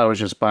 I thought I was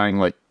just buying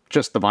like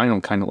just the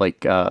vinyl, kind of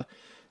like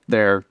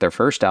their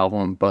first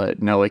album,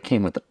 but no, it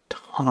came with a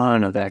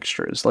ton of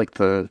extras. Like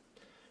the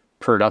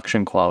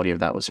production quality of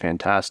that was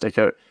fantastic.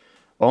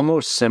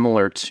 Almost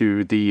similar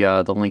to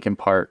the Linkin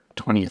Park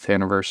 20th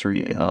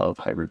anniversary of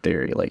Hybrid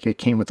Theory. Like it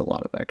came with a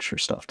lot of extra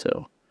stuff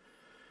too.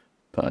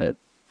 But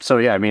so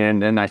yeah, I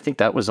mean, and I think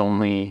that was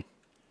only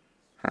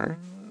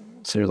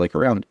so like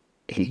around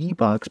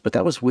 $80, but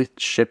that was with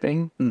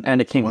shipping,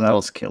 and it came with that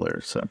was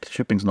killer. So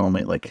shipping's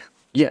normally like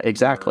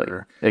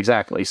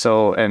exactly.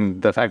 So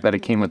and the fact that it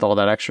came with all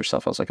that extra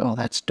stuff, I was like, oh,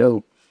 that's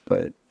dope.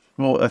 But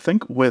I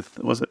think with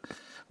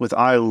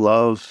I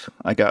Love,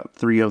 I got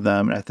 3 of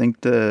them, and I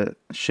think the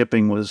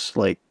shipping was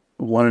like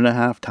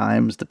 1.5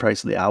 times the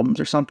price of the albums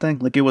or something.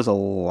 Like it was a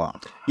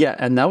lot. Yeah,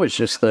 and that was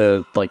just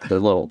the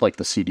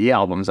CD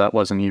albums. That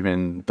wasn't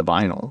even the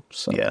vinyl.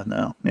 So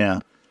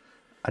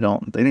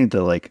they need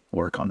to like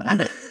work on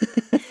that.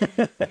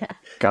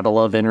 Gotta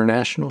love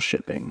international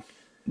shipping.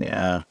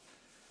 Yeah,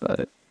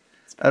 but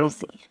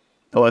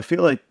I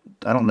feel like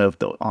I don't know if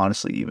they'll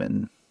honestly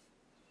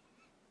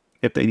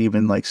if they'd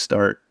even like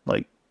start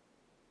like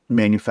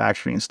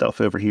manufacturing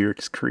stuff over here,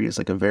 because Korea is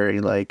like a very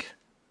like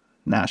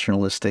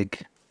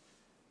nationalistic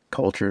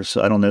culture.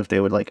 So I don't know if they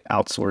would like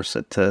outsource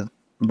it to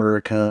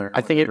America.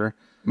 I think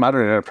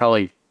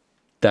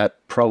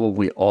that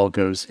probably all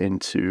goes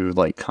into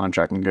like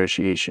contract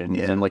negotiation.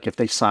 Yeah. And like if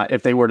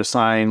they were to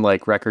sign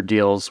like record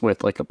deals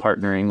with like a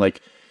partnering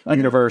like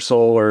Universal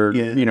or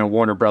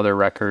Warner Brother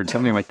Records,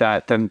 something like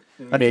that, then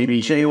maybe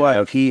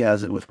JYP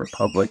has it with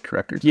Republic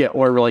Records. Yeah,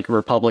 or like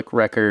Republic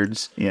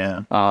Records.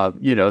 Yeah.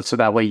 So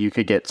that way you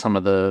could get some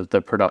of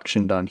the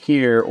production done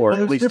here, or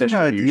at least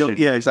distribution.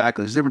 Yeah,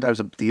 exactly. There's different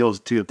types of deals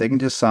too. If they can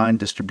just sign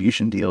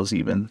distribution deals,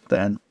 even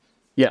then.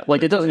 Yeah,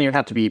 like it doesn't even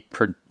have to be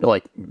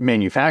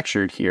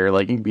manufactured here.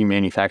 Like it can be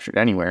manufactured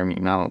anywhere. I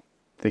mean, I don't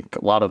think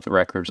a lot of the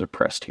records are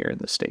pressed here in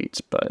the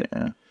States, but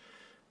yeah.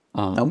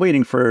 I'm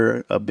waiting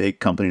for a big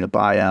company to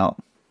buy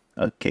out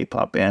a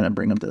K-pop band and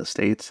bring them to the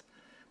States.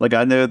 Like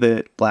I know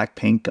that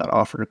Blackpink got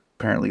offered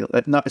apparently,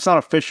 it's not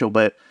official,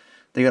 but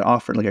they got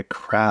offered like a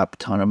crap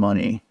ton of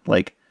money.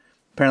 Like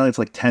apparently it's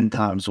like 10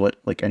 times what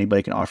like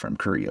anybody can offer in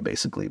Korea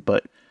basically.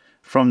 But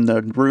from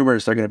the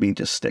rumors, they're going to be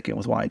just sticking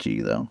with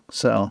YG though.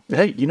 So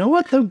hey, you know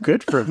what though?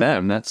 Good for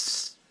them.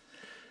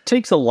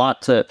 Takes a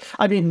lot to.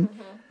 I mean,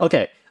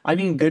 okay. I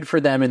mean, good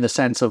for them in the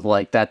sense of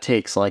like that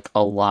takes like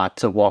a lot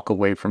to walk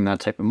away from that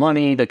type of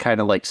money to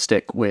kind of like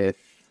stick with.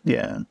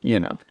 Yeah.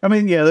 I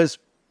mean, yeah, there's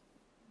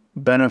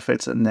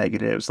benefits and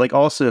negatives. Like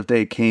also if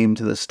they came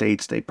to the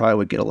States, they probably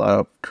would get a lot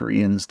of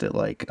Koreans that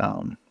like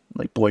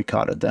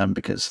boycotted them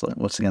because like,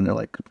 once again, they're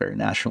like very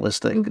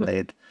nationalistic.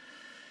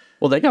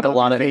 Mm-hmm. They got a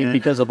lot of hate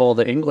because of all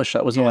the English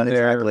that was on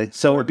there. Exactly.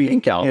 So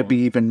it'd be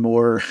even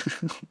more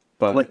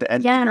but like the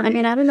end. Yeah. I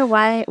mean, I don't know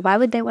why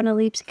would they want to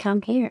leave to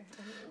come here?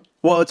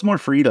 Well, it's more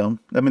freedom.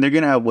 I mean, they're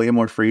going to have way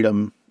more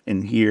freedom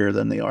in here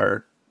than they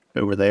are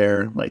over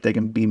there. Like, they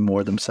can be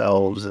more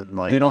themselves. And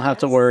like, they don't have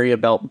to worry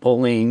about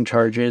bullying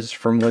charges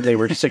from when they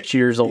were 6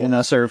 years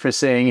old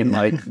surfacing and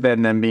like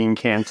then them being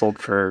canceled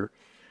for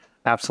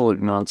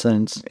absolute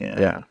nonsense.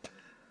 Yeah.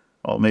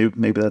 Well,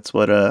 maybe that's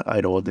what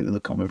Idol will do.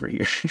 They'll come over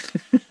here.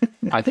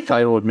 I think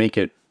Idol would make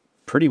it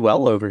pretty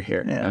well over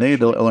here. Yeah, they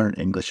need to learn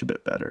English a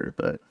bit better.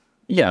 But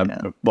yeah.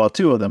 Well,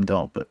 2 of them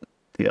don't, but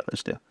the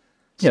others do.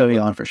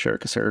 Young for sure,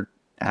 because her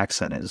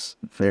accent is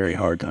very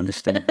hard to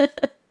understand.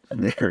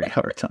 Very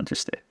hard to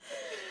understand.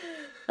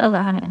 A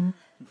lot.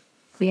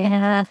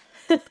 Yeah.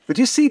 But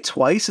you see,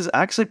 Twice is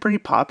actually pretty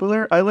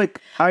popular. Oh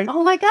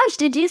my gosh!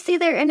 Did you see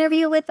their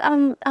interview with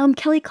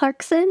Kelly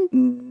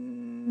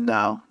Clarkson?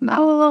 No.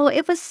 Oh,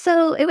 it was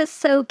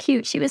so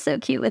cute. She was so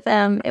cute with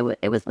them.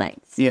 It was nice.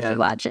 Yeah. To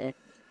watch it.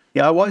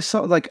 Yeah, I always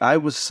saw I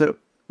was so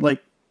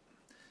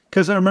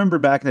because I remember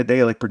back in the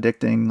day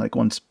predicting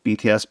once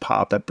BTS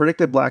popped, I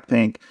predicted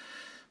Blackpink,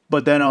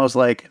 but then I was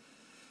like,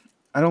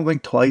 I don't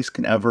think Twice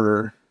can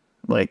ever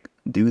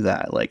do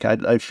that.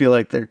 I feel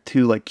like they're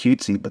too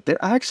cutesy, but they're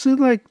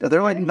actually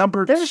they're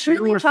number They're 2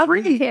 really or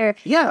 3 here.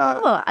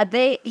 Yeah.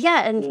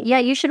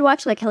 You should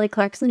watch Kelly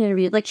Clarkson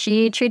interview.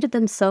 She treated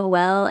them so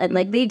well, and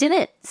they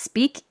didn't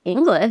speak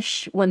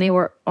English when they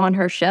were on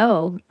her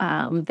show.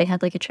 They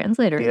had a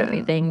translator and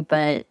everything,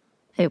 but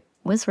it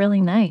was really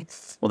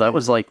nice. Well, that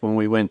was when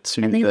we went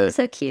to and they were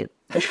so cute.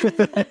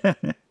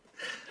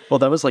 Well,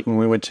 that was when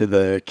we went to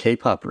the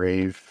K-pop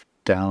rave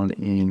down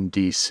in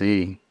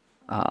DC.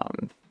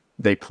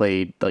 They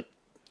played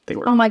they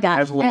were. Oh my gosh! I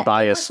was a little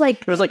biased.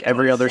 It was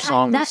every other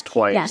song was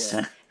Twice. Yes.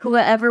 Yeah.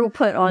 Whoever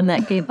put on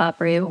that K-pop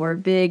rave were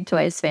big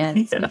Twice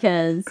fans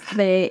because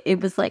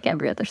it was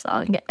every other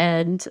song,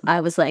 and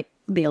I was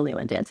the only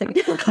one dancing.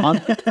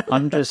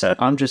 I'm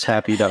just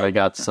happy that I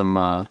got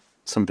some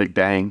Big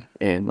Bang,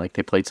 and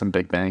they played some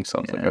Big Bang, so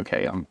I was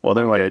okay,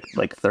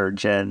 they're third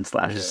gen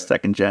 /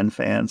 second gen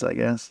fans, I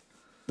guess.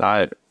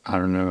 I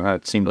don't know.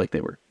 It seemed like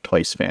they were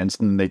Twice fans,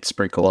 and they'd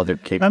sprinkle other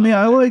K-pop. I mean,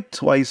 I like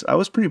Twice. I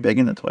was pretty big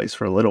into Twice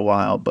for a little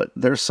while, but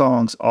their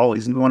songs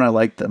always, even when I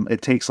like them,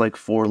 it takes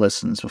 4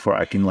 listens before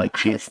I can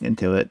get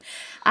into it.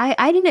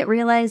 I didn't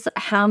realize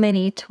how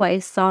many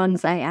Twice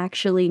songs I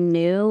actually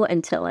knew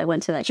until I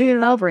went to that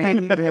Cheer up,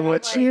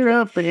 cheer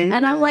up, and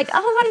I'm oh,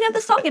 I know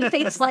the song. And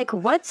Faith's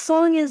what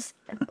song is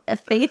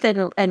Faith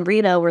and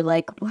Rita were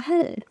what?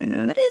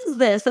 Yeah. What is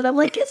this? And I'm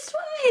it's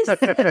Twice.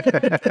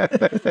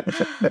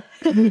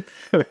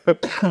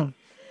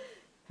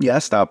 Yeah, I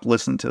stopped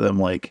listening to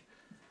them I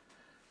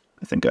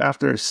think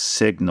after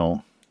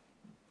Signal,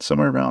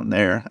 somewhere around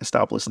there, I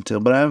stopped listening to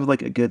them. But I have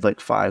a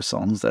good 5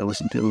 songs that I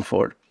listened to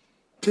before.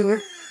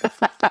 Dude,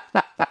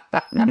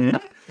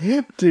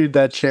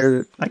 that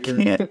chair, I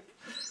can't.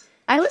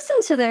 I listen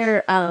to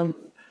their I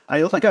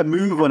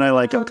move when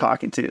I'm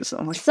talking to you, so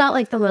I'm it's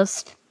not the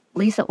most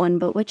recent one,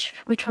 but which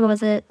one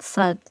was it?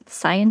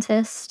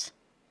 Scientist,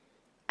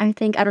 I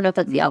think. I don't know if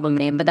that's the album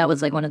name, but that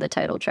was one of the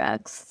title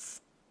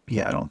tracks.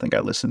 Yeah, I don't think I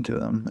listened to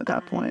them at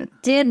that point.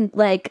 Did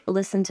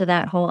listen to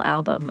that whole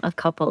album a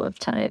couple of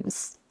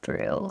times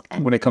through.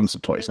 When it comes to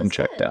Twice, I'm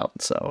checked out,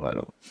 so I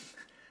don't.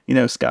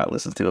 Scott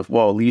listens to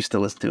we used to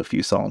listen to a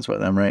few songs by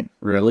them, right?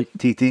 Really?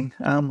 TT.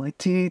 I'm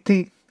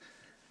TT.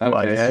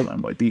 Okay.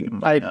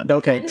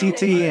 Okay.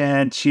 TT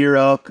and Cheer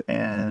Up,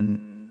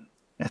 and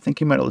I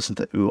think you might have listened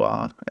to Ooh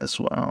Ah as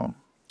well.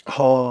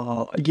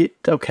 Oh, yeah,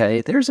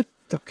 okay.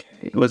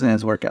 It wasn't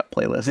his workout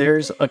playlist.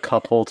 There's a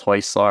couple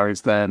Twice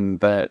songs then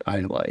that I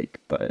like,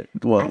 but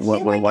what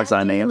was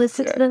that name?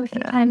 Listen to them a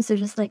few times. They're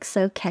just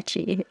so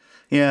catchy.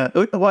 Yeah.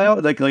 Well,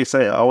 like I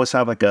say, I always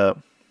have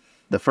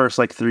the first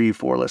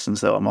 3-4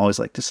 listens though. I'm always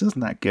this isn't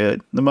that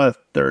good. The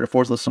third or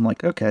fourth listen, I'm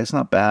okay, it's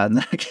not bad.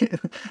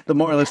 The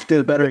more I listen to it,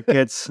 the better it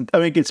gets. I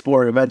mean, it gets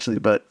boring eventually,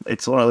 but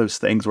it's one of those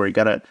things where I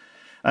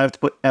have to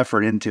put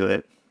effort into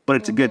it. But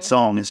it's a good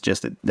song. It's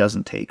just it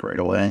doesn't take right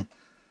away.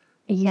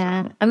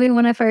 Yeah, I mean,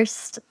 when I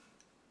first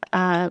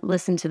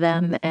listened to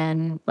them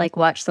and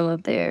watched some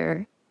of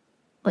their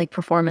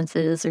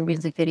performances or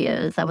music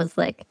videos, I was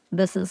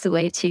this is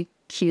way too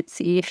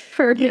cutesy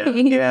for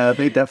me. Yeah,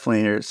 they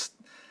definitely are.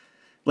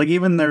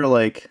 Even their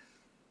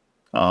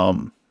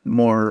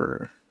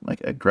more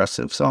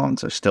aggressive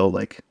songs are still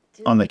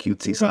on the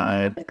cutesy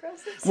side.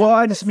 Well,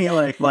 I just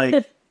mean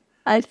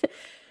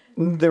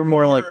they're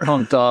more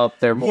pumped up.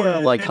 They're more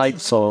hype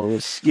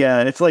songs.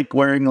 Yeah, it's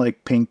wearing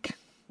pink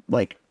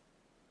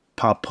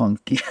pop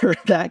punk gear,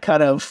 that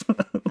kind of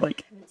I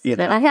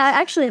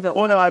actually haven't.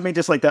 Well, no, I mean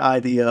just the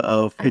idea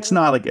of it's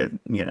not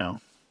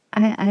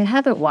I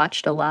haven't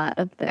watched a lot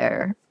of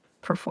their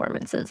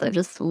performances. I've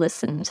just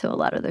listened to a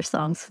lot of their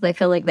songs. I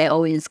feel they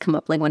always come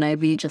up when I'd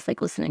be just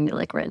listening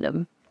to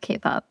random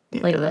K-pop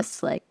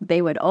playlists.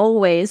 They would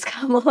always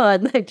come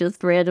on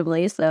just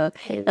randomly. So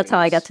that's how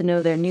I got to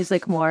know their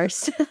music more.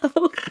 So.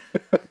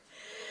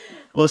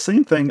 Well, the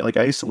same thing.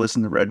 I used to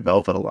listen to Red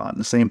Velvet a lot,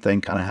 and the same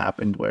thing kind of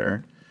happened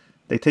where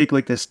they take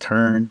this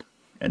turn,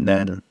 and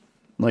then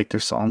their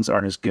songs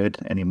aren't as good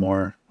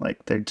anymore.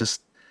 They're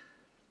just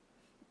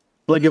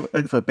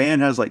if a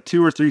band has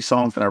 2 or 3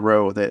 songs in a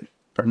row that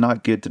are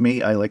not good to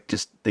me, I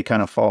they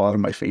kind of fall out of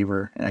my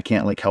favor, and I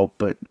can't help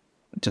but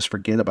just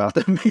forget about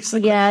them.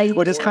 Basically. Yeah,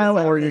 but it's kind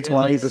of or you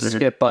the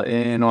skip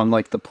button on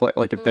the play,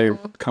 if they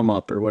come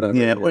up or whatever.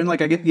 Yeah, when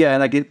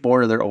I get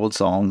bored of their old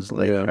songs.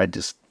 I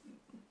just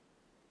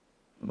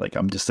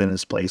I'm just in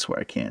this place where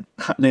I can't.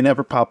 They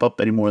never pop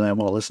up anymore than I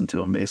want to listen to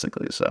them,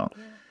 basically. So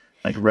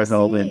Red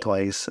Velvet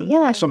Twice.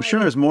 Yeah, so I'm sure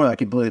there's more I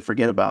completely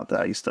forget about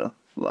that I used to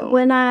love.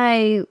 When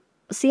I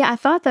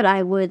thought that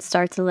I would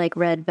start to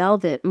Red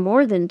Velvet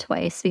more than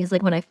Twice, because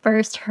when I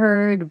first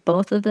heard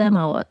both of them,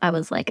 I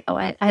was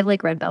I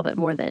like Red Velvet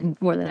more than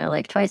I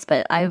like Twice.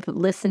 But I've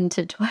listened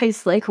to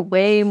Twice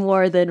way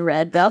more than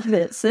Red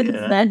Velvet since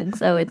then,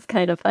 so it's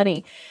kind of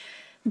funny.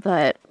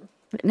 But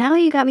Now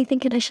you got me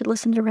thinking I should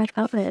listen to Red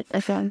Velvet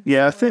again.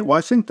 Yeah,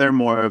 I think they're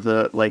more of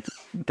the, like,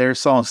 their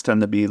songs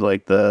tend to be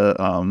like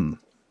the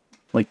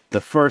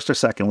first or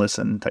second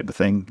listen type of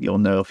thing. You'll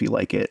know if you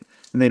like it,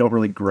 and they don't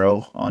really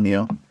grow on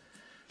you.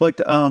 Like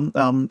the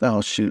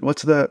oh shoot,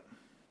 what's that?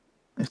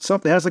 It's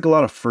something that has like a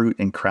lot of fruit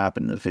and crap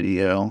in the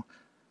video.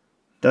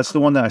 That's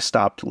the one that I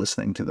stopped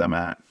listening to them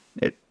at.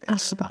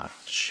 It's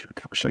shoot,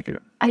 I wish I could.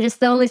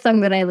 The only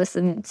song that I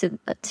listen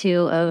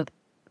to of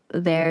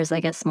theirs,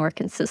 I guess, more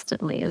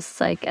consistently is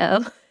Psycho.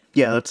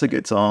 Yeah, that's a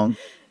good song.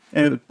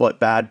 And what,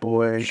 Bad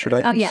Boy? Should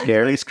I? Oh, yeah.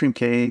 Scared Ice Cream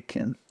Cake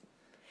and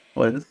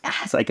what is it?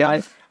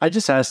 Psycho? I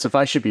just asked if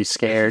I should be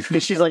scared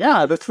because she's like,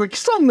 that's the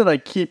song that I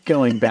keep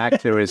going back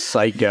to is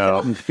Psycho.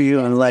 I'm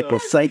feeling like a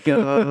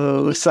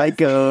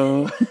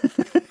psycho.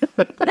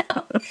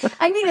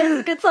 I mean,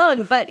 it's a good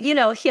song, but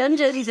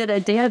Hyunjin did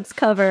a dance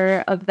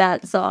cover of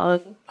that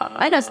song.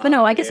 I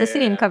guess a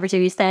singing cover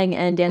too. He sang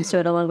and danced to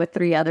it along with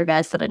 3 other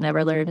guys that I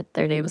never learned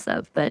their names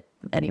of. But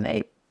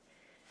anyway,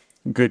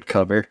 good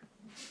cover.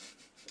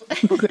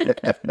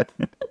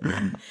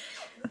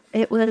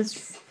 It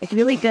was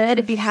really good.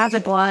 If you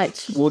haven't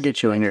watched, we'll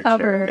get you in your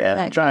cover. Chair.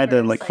 Yeah, try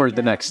to like for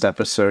the next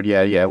episode.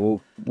 Yeah,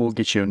 we'll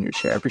get you in your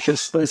chair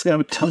because it's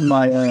gonna tone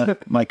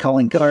my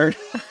calling card.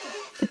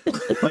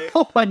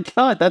 Oh my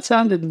god, that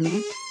sounded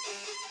neat.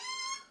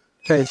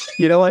 Okay,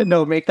 you know what?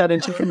 No, make that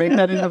into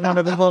one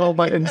of the little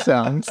button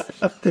sounds.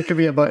 There could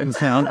be a button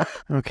sound.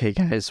 Okay,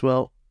 guys.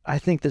 Well, I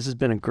think this has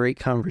been a great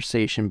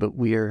conversation, but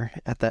we're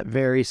at that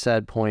very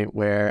sad point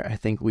where I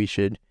think we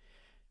should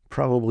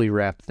probably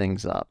wrap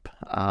things up.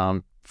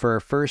 For our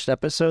first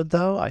episode,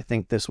 though, I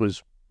think this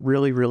was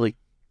really, really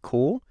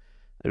cool.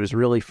 It was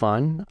really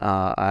fun.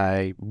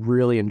 I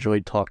really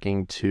enjoyed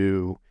talking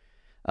to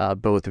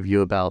both of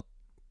you about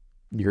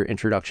your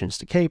introductions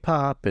to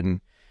K-pop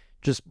and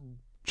just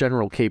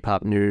general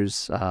K-pop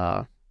news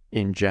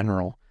in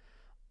general.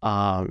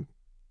 But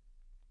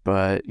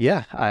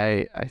yeah,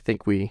 I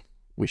think we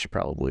should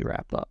probably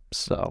wrap up.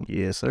 So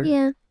yes, sir.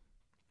 Yeah,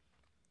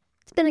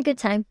 it's been a good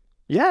time.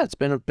 Yeah, it's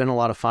been a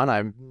lot of fun.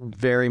 I'm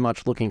very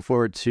much looking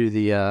forward to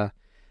the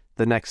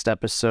next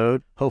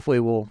episode.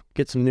 Hopefully, we'll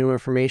get some new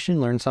information,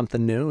 learn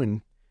something new,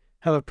 and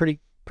have a pretty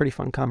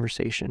fun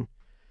conversation.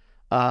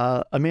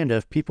 Amanda,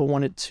 if people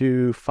wanted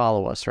to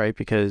follow us, right?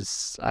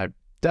 Because I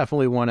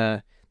definitely want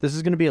to. This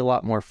is going to be a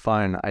lot more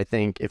fun, I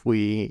think, if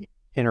we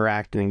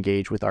interact and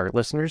engage with our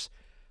listeners.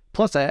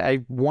 Plus,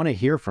 I want to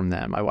hear from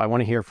them. I want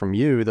to hear from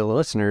you, the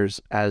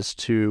listeners, as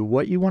to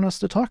what you want us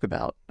to talk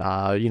about.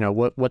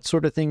 What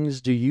sort of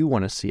things do you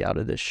want to see out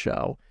of this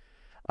show?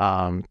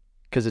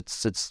 Because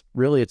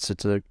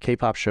it's a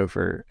K-pop show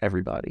for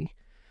everybody.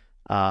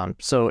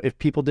 So if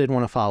people did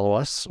want to follow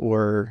us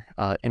or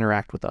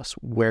interact with us,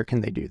 where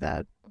can they do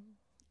that?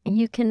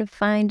 You can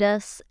find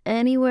us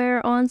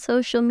anywhere on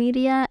social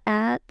media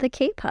at The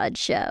K-Pod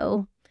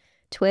Show.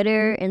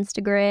 Twitter,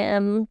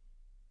 Instagram,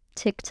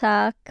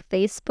 TikTok,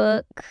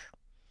 Facebook.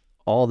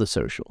 All the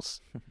socials.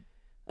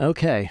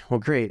 Okay, well,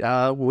 great.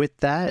 With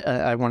that,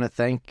 I want to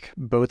thank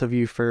both of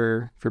you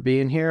for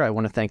being here. I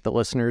want to thank the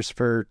listeners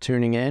for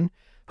tuning in.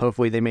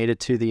 Hopefully they made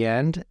it to the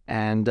end.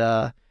 And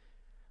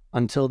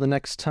until the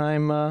next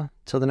time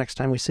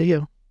we see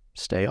you,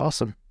 stay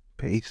awesome.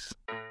 Peace.